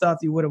 Here's all the stuff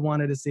you would have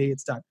wanted to see.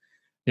 It's done."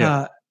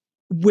 Yeah.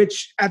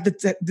 Which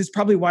this is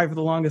probably why for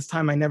the longest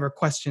time I never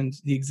questioned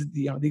the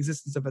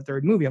existence of a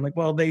third movie. I'm like,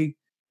 well, they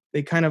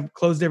kind of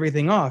closed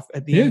everything off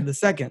at the end of the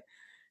second.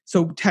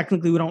 So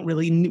technically we don't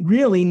really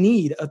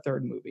need a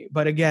third movie.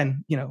 But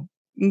again,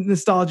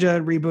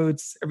 nostalgia,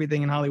 reboots,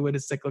 everything in Hollywood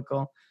is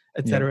cyclical,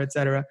 et cetera, et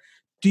cetera.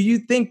 Do you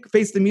think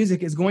Face the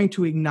Music is going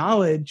to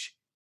acknowledge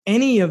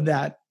any of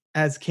that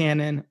as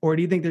canon? Or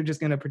do you think they're just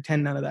going to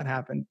pretend none of that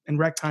happened and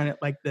retcon it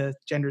like the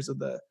genders of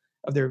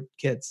their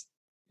kids?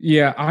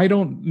 Yeah, I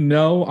don't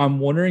know. I'm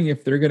wondering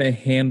if they're going to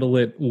handle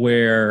it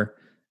where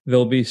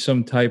there'll be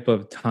some type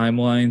of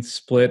timeline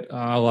split,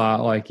 a la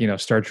like,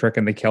 Star Trek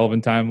and the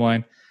Kelvin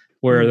timeline,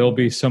 where there'll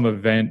be some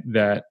event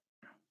that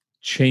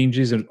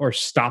changes or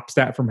stops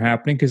that from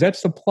happening. Because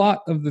that's the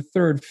plot of the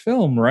third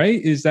film,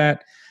 right? Is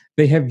that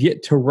they have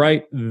yet to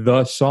write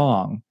the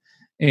song,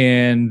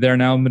 and they're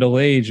now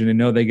middle-aged and they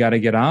know they got to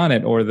get on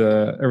it, or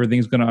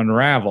everything's going to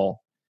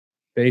unravel,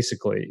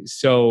 basically.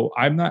 So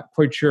I'm not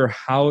quite sure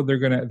how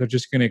they're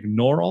just gonna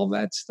ignore all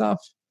that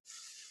stuff.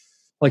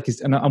 Like,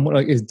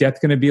 is Death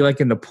going to be like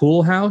in the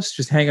pool house,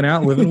 just hanging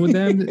out, living with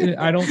them?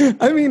 I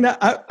don't. I mean,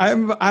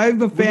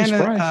 I'm a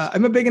fan.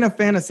 I'm a big enough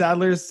fan of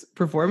Sadler's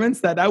performance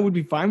that would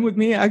be fine with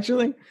me,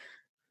 actually.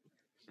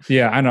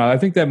 Yeah, I know. I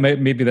think that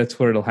maybe that's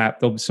what it'll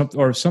happen.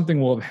 Something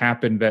will have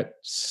happened that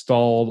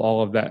stalled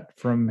all of that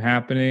from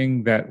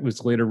happening. That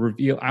was later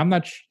revealed. I'm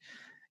not.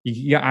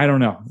 Yeah, I don't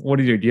know. What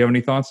do you do? Do you have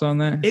any thoughts on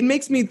that? It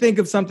makes me think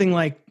of something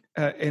like,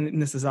 and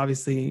this is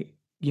obviously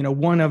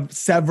one of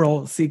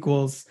several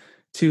sequels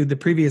to the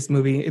previous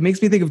movie. It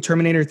makes me think of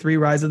Terminator 3: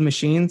 Rise of the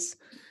Machines,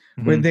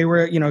 where they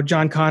were,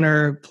 John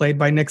Connor, played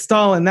by Nick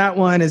Stahl, and that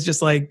one is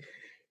just like,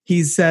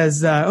 he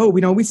says,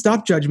 we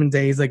stopped Judgment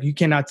Day. He's like, you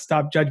cannot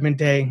stop Judgment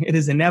Day. It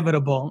is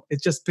inevitable.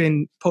 It's just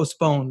been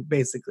postponed,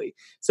 basically.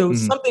 So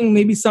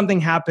maybe something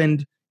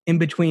happened in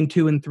between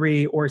 2 and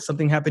 3, or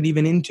something happened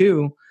even in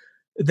 2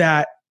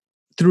 that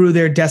threw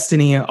their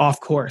destiny off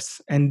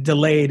course and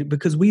delayed,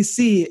 because we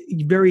see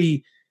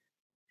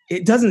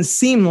it doesn't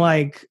seem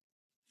like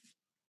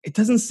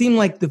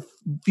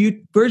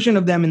the version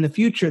of them in the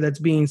future that's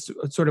being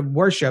sort of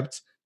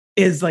worshipped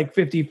is like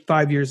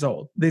 55 years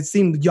old. They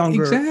seem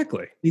younger.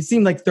 Exactly. They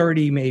seem like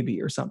 30 maybe,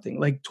 or something,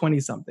 like 20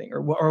 something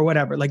or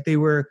whatever. Like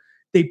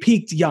they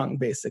peaked young,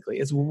 basically,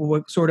 is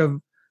what sort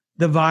of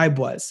the vibe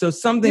was. So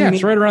something. Yeah,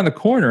 it's right around the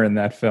corner in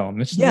that film.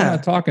 We're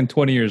not talking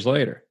 20 years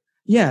later.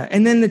 Yeah.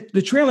 And then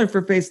the trailer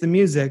for Face the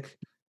Music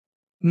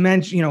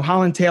mentioned,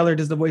 Holland Taylor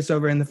does the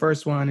voiceover in the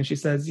first one, and she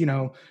says,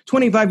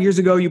 25 years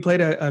ago you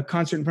played a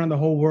concert in front of the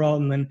whole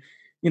world, and then,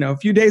 a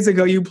few days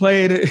ago you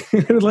played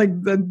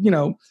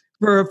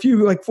for a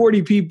few, like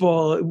 40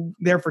 people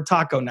there for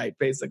taco night,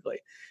 basically.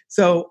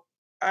 So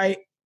I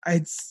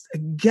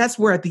guess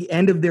we're at the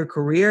end of their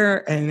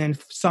career, and then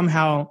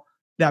somehow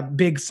that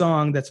big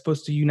song that's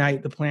supposed to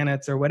unite the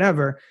planets or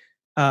whatever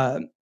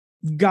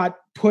got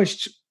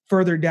pushed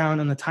further down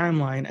on the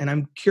timeline. And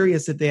I'm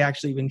curious if they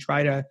actually even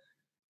try to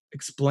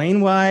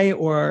explain why,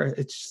 or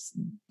it's,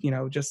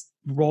 just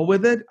roll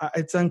with it.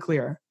 It's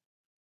unclear.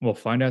 We'll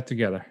find out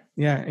together.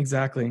 Yeah,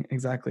 exactly.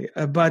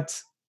 But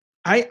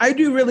I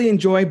do really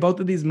enjoy both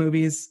of these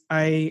movies.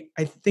 I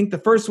think the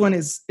first one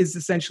is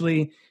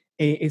essentially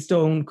a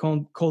stone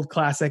cold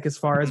classic as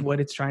far as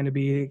what it's trying to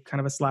be, kind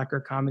of a slacker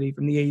comedy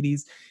from the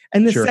 80s.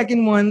 And the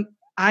second one,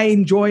 I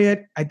enjoy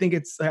it. I think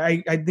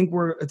I think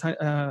we're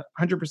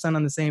 100%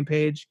 on the same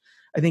page.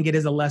 I think it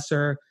is a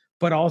lesser,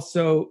 but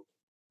also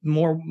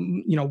more,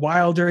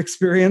 wilder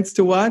experience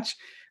to watch.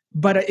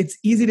 But it's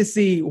easy to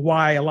see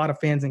why a lot of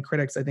fans and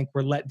critics, I think,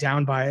 were let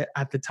down by it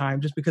at the time,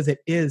 just because it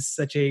is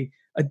such a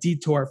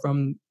detour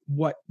from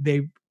what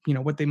they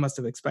must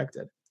have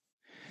expected.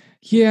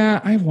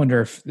 Yeah, I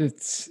wonder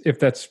if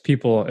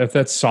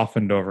that's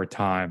softened over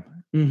time.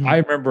 Mm-hmm. I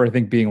remember, I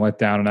think, being let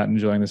down and not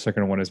enjoying the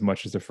second one as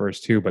much as the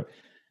first two, but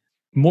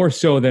more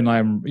so than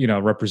I'm,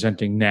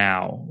 representing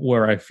now,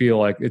 where I feel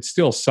like it's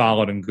still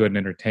solid and good and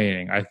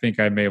entertaining. I think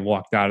I may have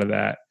walked out of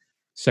that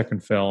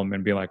second film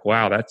and be like,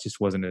 wow, that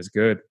just wasn't as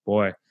good,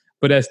 boy.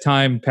 But as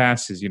time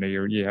passes,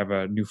 you have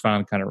a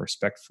newfound kind of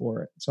respect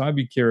for it. So I'd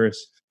be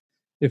curious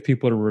if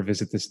people were to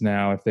revisit this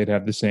now, if they'd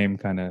have the same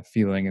kind of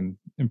feeling and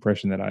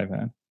impression that I've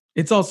had.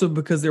 It's also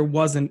because there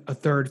wasn't a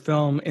third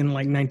film in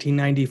like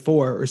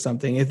 1994 or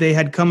something. If they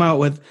had come out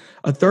with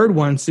a third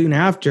one soon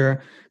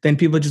after, then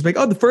people would just be like,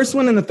 oh, the first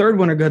one and the third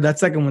one are good. That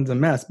second one's a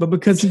mess. But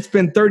because it's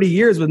been 30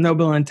 years with No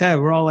Bill and Ted,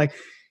 we're all like,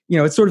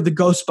 it's sort of the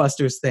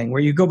Ghostbusters thing,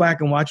 where you go back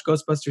and watch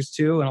Ghostbusters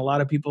 2, and a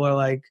lot of people are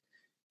like,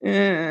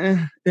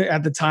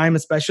 at the time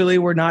especially,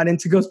 we're not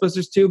into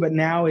Ghostbusters 2, but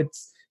now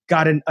it's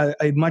got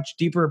a much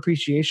deeper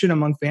appreciation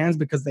among fans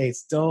because they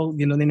still,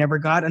 they never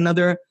got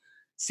another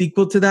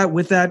sequel to that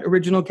with that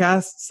original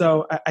cast.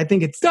 So I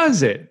think it's...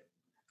 Does it?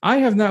 I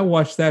have not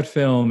watched that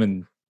film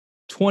in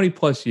 20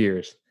 plus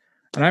years,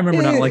 and I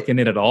remember not liking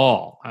it at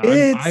all.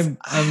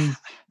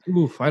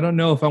 I don't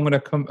know if I'm going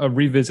to come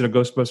revisit a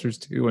Ghostbusters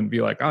 2 and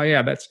be like, oh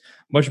yeah, that's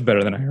much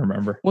better than I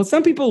remember. Well,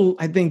 some people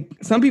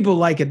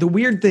like it. The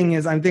weird thing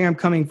is, I think I'm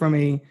coming from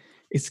a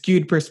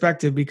skewed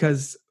perspective,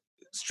 because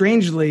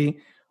strangely,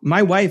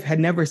 my wife had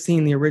never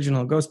seen the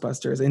original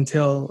Ghostbusters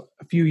until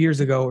a few years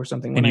ago or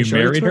something. And you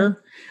married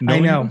her? I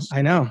know.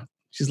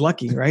 She's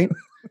lucky, right?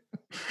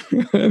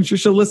 I'm sure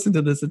she'll listen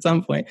to this at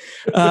some point.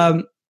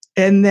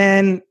 And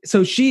then,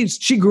 so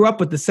she grew up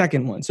with the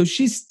second one. So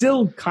she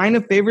still kind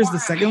of favors the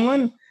second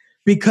one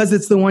because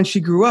it's the one she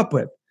grew up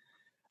with.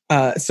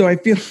 So I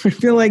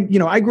feel like,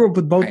 I grew up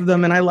with both of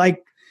them, and I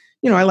like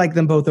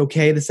them both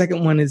okay. The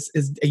second one is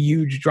a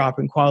huge drop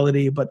in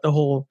quality, but the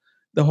whole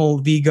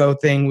Vigo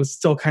thing was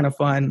still kind of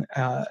fun.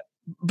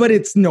 But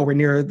it's nowhere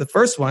near the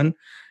first one.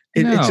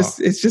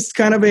 It's just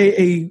kind of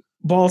a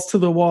balls to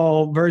the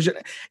wall version.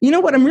 You know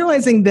what? I'm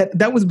realizing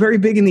that was very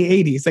big in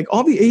the 80s. Like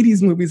all the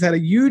 80s movies had a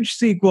huge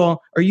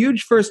sequel or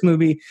huge first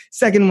movie.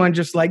 Second one,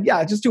 just like,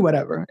 yeah, just do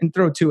whatever and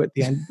throw 2 at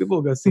the end. People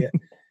will go see it.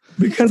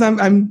 Because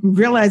I'm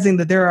realizing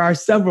that there are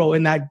several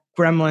in that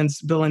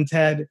Gremlins, Bill and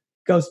Ted,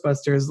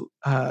 Ghostbusters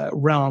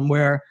realm,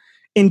 where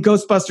in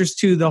Ghostbusters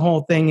 2, the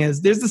whole thing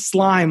is there's the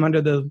slime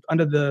under the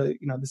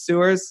the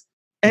sewers,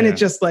 and it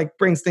just like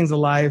brings things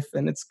alive,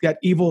 and it's got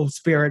evil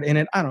spirit in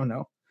it. I don't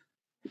know.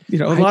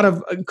 A lot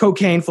of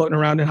cocaine floating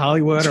around in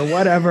Hollywood or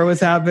whatever was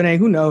happening.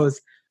 Who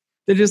knows?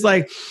 They're just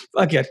like,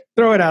 fuck it,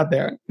 throw it out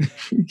there.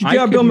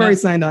 Bill Murray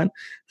signed on.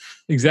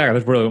 Exactly.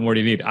 That's really what more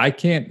do you need.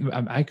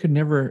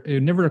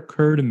 It never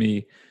occurred to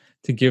me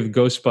to give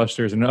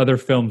Ghostbusters and other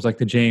films like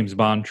the James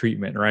Bond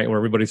treatment, right? Where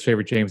everybody's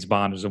favorite James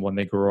Bond is the one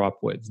they grew up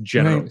with,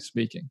 generally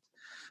speaking.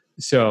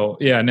 So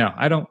yeah, no,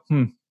 I don't.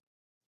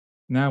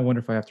 Now I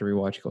wonder if I have to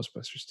rewatch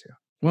Ghostbusters 2.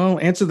 Well,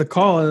 answer the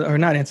call or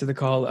not answer the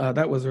call.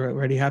 That was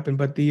already happened.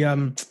 But the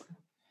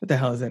what the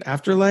hell is it?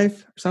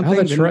 Afterlife or something? Oh,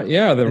 that's right.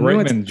 Yeah, the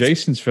Reitman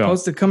Jason's film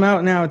supposed to come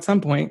out now at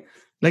some point,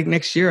 like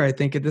next year, I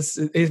think.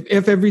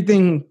 If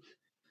everything,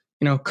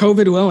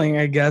 COVID willing,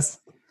 I guess.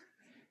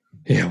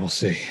 Yeah, we'll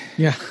see.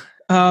 Yeah.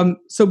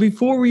 So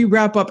before we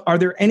wrap up, are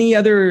there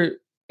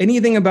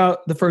anything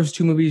about the first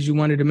 2 movies you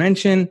wanted to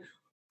mention,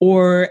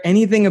 or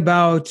anything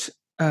about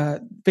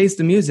Face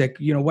the Music?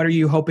 What are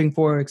you hoping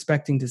for, or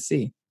expecting to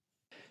see?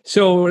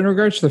 So in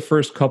regards to the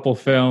first couple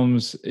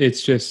films,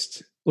 it's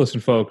just, listen,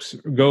 folks,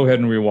 go ahead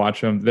and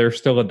rewatch them. They're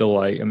still a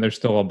delight and they're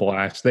still a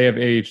blast. They have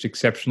aged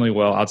exceptionally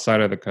well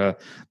outside of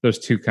those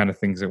 2 kind of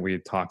things that we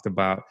had talked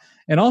about.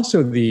 And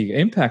also the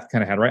impact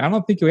kind of had, right? I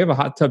don't think we have a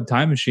hot tub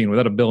time machine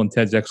without a Bill and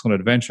Ted's Excellent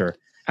Adventure.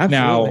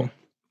 Absolutely. Now,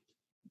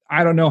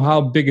 I don't know how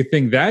big a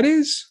thing that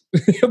is,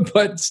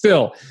 but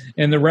still,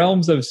 in the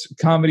realms of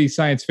comedy,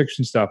 science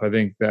fiction stuff, I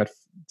think that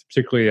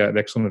particularly the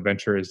Excellent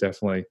Adventure is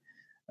definitely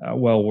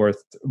well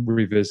worth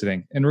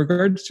revisiting. In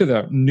regards to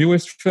the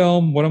newest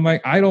film, I'm going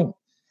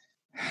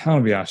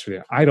to be honest with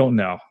you, I don't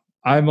know.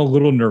 I'm a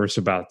little nervous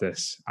about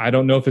this. I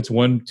don't know if it's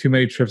one too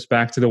many trips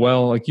back to the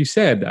well. Like you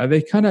said,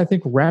 they kind of, I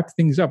think, wrap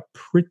things up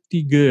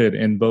pretty good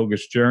in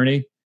Bogus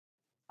Journey.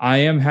 I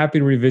am happy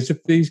to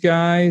revisit these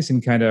guys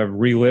and kind of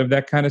relive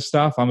that kind of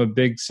stuff. I'm a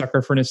big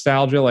sucker for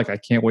nostalgia. Like, I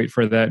can't wait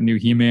for that new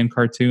He-Man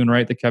cartoon,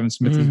 right, that Kevin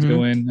Smith is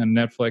doing on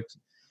Netflix.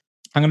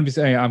 I'm going to be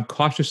saying I'm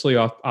cautiously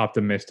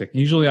optimistic.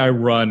 Usually I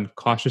run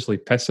cautiously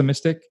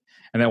pessimistic,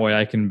 and that way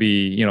I can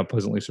be,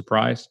 pleasantly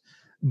surprised.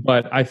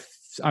 But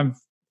I'm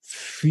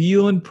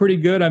feeling pretty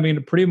good. I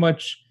mean, pretty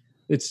much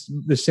it's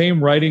the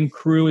same writing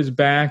crew is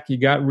back. You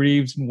got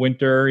Reeves and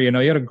Winter. You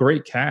had a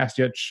great cast.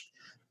 You had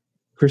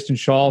Kristen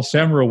Schaal,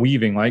 Samara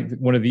Weaving, like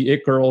one of the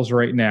it girls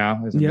right now.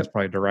 That's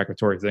probably a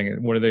derogatory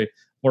thing. One of the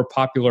more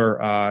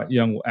popular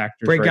young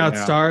actors. Breakout right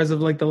now. Stars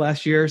of like the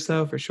last year or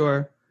so, for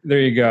sure. There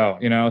you go.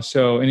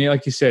 So, and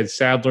like you said,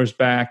 Sadler's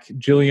back.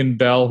 Jillian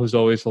Bell, who's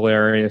always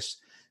hilarious.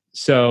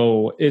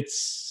 So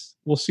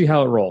we'll see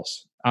how it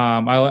rolls.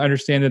 I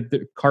understand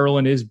that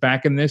Carlin is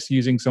back in this,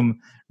 using some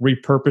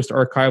repurposed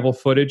archival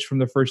footage from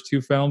the first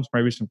 2 films,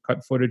 maybe some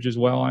cut footage as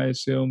well, I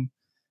assume.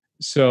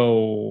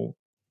 So,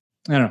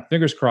 I don't know.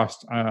 Fingers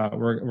crossed.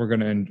 We're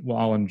gonna.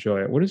 I'll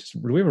enjoy it.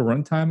 Do we have a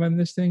runtime on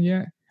this thing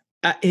yet?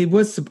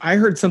 I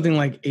heard something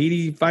like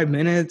 85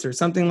 minutes or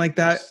something like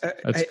that.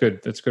 That's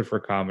good. That's good for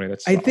a comedy.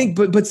 That's I think,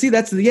 but see,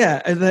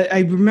 I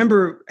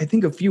remember, I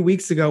think a few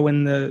weeks ago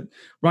when the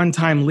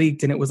runtime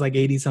leaked and it was like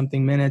 80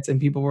 something minutes and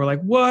people were like,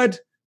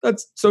 what?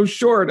 That's so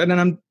short. And then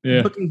I'm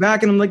looking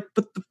back and I'm like,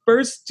 but the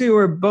first 2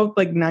 are both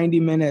like 90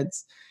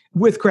 minutes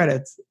with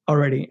credits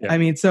already. Yeah. I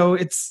mean, so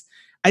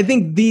I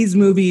think these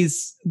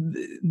movies,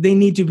 they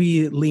need to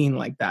be lean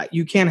like that.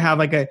 You can't have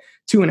like a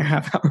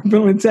 2.5 hour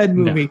Bill and Ted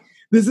movie. No.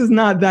 This is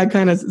not that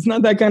kind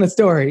of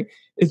story.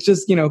 It's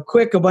just,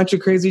 quick, a bunch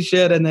of crazy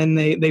shit, and then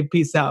they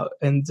peace out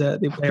and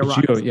they play a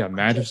rock.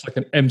 Imagine it's like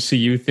an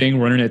MCU thing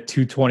running at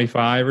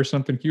 225 or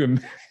something.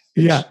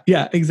 Yeah,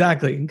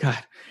 exactly. God.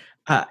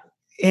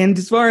 And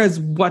as far as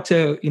what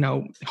to,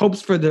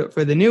 hopes for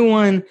the new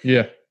one,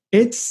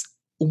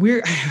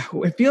 we're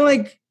I feel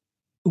like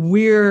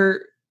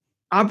we're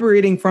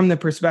operating from the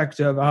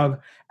perspective of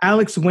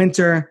Alex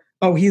Winter.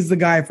 Oh, he's the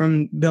guy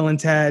from Bill and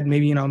Ted,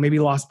 maybe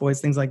Lost Boys,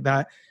 things like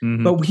that.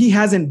 Mm-hmm. But he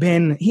hasn't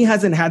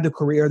had the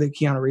career that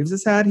Keanu Reeves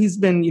has had. He's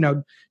been,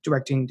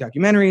 directing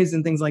documentaries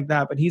and things like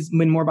that, but he's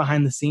been more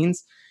behind the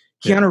scenes.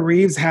 Keanu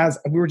Reeves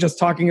we were just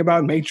talking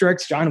about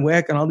Matrix, John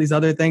Wick, and all these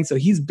other things. So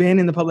he's been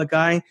in the public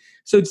eye.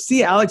 So to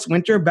see Alex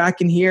Winter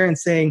back in here and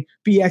saying,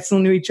 be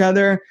excellent to each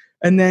other,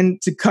 and then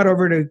to cut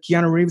over to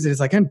Keanu Reeves,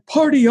 it's like, and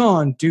party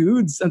on,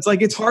 dudes. It's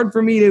like, it's hard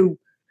for me to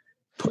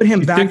put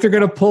him back. You think they're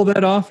going to pull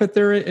that off at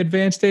their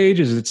advanced age?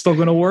 Is it still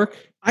going to work?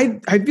 I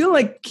feel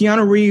like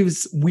Keanu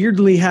Reeves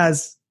weirdly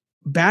has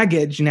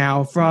baggage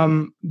now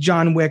from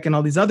John Wick and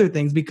all these other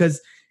things,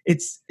 because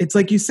it's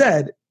like you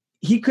said,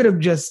 he could have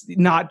just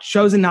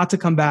chosen not to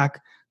come back.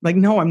 Like,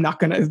 no, I'm not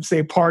going to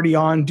say party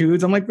on,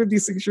 dudes. I'm like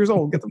 56 years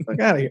old. Get the fuck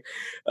out of here.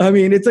 I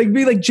mean, it's like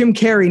be like Jim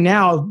Carrey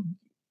now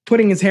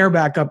putting his hair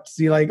back up to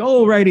see like,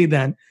 oh, righty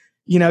then.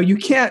 You know, you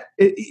can't,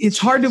 it's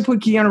hard to put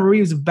Keanu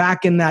Reeves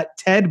back in that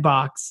Ted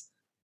box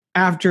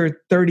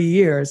after 30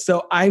 years.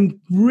 So I'm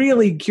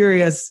really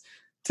curious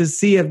to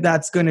see if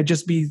that's going to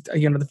just be,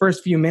 you know, the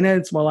first few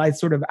minutes while I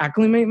sort of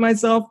acclimate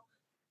myself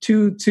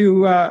to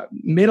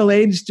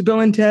middle-aged Bill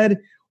and Ted,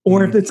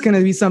 or if it's going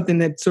to be something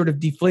that sort of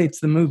deflates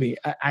the movie.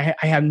 I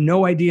have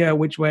no idea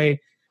which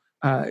way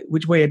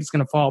it's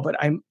going to fall, but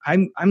I'm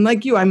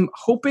like you. I'm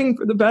hoping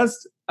for the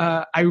best.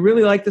 I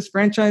really like this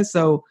franchise,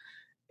 so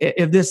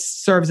if this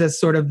serves as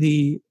sort of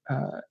the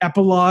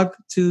epilogue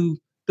to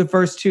the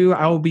first two,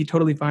 I will be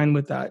totally fine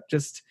with that.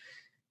 Just,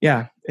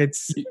 yeah,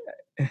 it's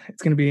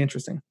going to be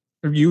interesting.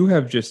 You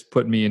have just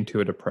put me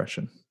into a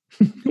depression.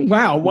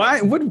 Wow.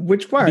 Why?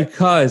 Which part?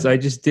 Because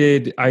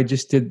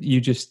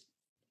you just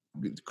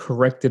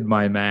corrected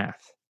my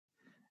math.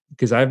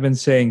 Because I've been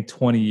saying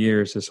 20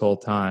 years this whole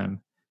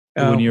time.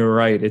 When you're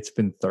right, it's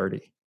been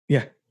 30.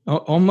 Yeah.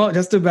 Almost,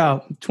 just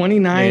about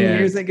 29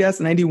 years, I guess,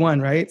 91,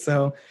 right?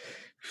 So,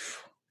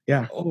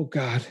 yeah. Oh,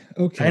 God.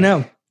 Okay. I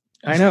know.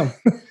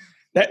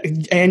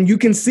 And you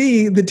can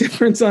see the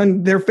difference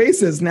on their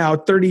faces now,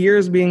 30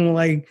 years being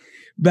like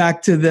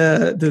back to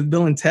the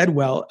Bill and Ted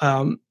well.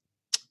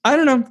 I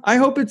don't know. I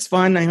hope it's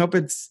fun. I hope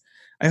it's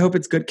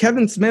good.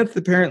 Kevin Smith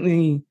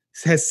apparently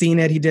has seen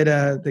it. He did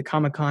the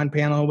Comic-Con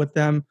panel with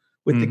them,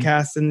 with the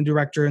cast and the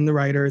director and the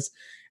writers.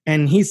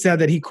 And he said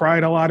that he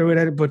cried a lot of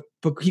it, but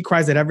he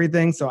cries at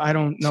everything. So I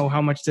don't know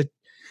how much to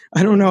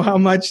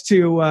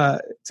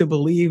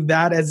believe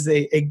that as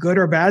a good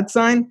or bad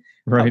sign.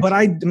 Right. But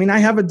I mean, I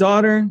have a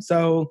daughter,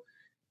 so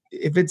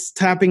if it's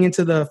tapping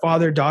into the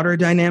father-daughter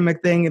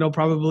dynamic thing, it'll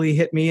probably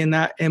hit me in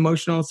that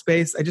emotional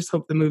space. I just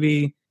hope the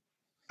movie,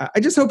 I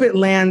just hope it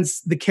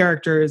lands the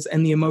characters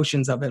and the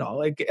emotions of it all.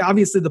 Like,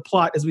 obviously the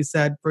plot, as we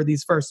said, for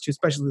these first two,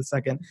 especially the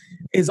second,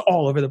 is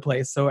all over the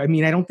place. So, I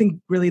mean, I don't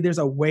think really there's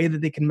a way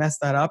that they can mess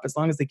that up as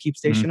long as they keep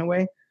Station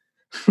away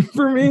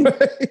for me.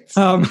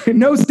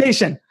 No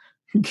Station.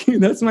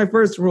 That's my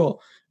first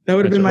rule. That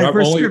would have been my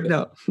first script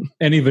note.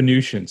 Any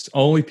Venusians.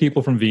 Only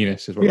people from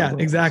Venus is what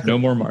exactly. No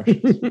more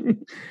Martians.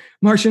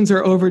 Martians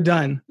are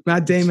overdone.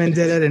 Matt Damon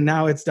did it, and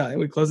now it's done.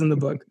 We're closing the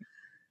book.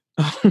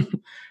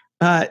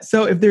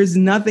 So if there's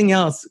nothing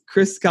else,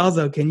 Chris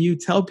Scalzo, can you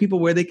tell people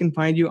where they can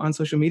find you on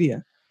social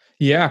media?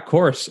 Yeah, of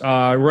course.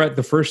 We're at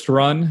The First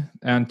Run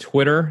on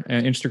Twitter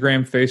and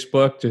Instagram,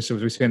 Facebook. Just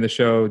as we say in the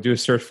show, do a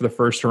search for The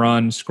First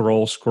Run,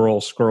 scroll.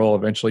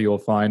 Eventually you'll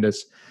find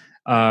us.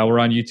 We're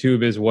on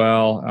YouTube as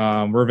well.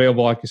 We're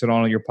available, like I said,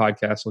 on all your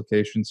podcast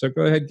locations. So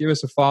go ahead, give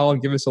us a follow,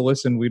 give us a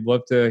listen. We'd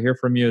love to hear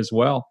from you as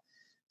well.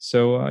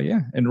 So,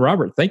 yeah. And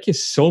Robert, thank you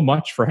so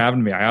much for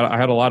having me. I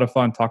had a lot of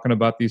fun talking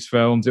about these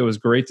films. It was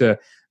great to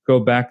go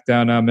back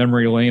down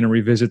memory lane and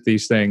revisit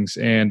these things.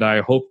 And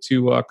I hope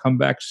to come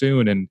back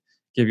soon and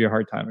give you a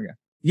hard time again.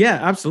 Yeah,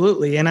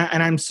 absolutely. And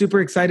I'm super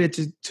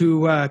excited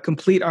to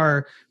complete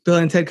our Bill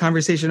and Ted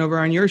conversation over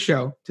on your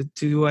show,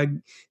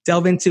 to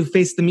delve into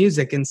Face the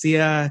Music and see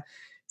if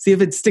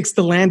it sticks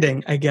the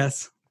landing, I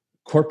guess.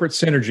 Corporate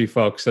synergy,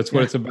 folks. That's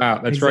what it's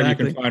about. That's exactly right.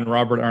 You can find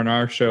Robert on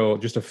our show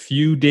just a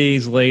few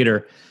days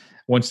later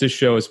once this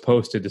show is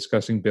posted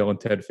discussing Bill and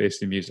Ted Face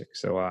the Music.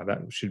 So that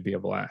should be a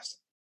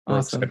blast. We're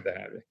awesome. excited to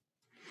have you.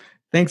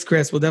 Thanks,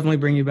 Chris. We'll definitely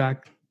bring you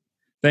back.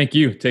 Thank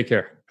you. Take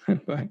care.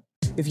 Bye.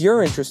 If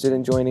you're interested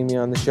in joining me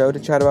on the show to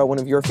chat about one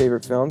of your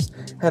favorite films,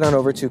 head on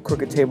over to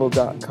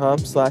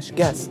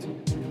crookedtable.com/guest.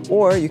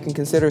 Or you can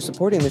consider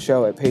supporting the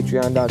show at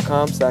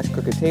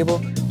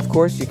patreon.com/crookedtable. Of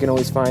course, you can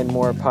always find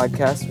more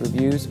podcasts,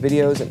 reviews,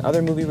 videos, and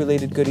other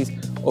movie-related goodies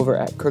over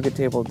at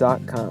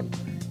crookedtable.com.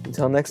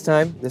 Until next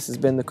time, this has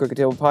been the Crooked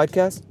Table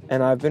Podcast,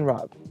 and I've been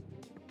Rob.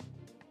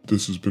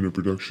 This has been a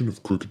production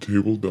of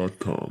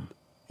crookedtable.com.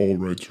 All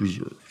rights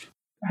reserved.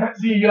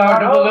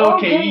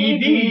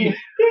 CROOKED.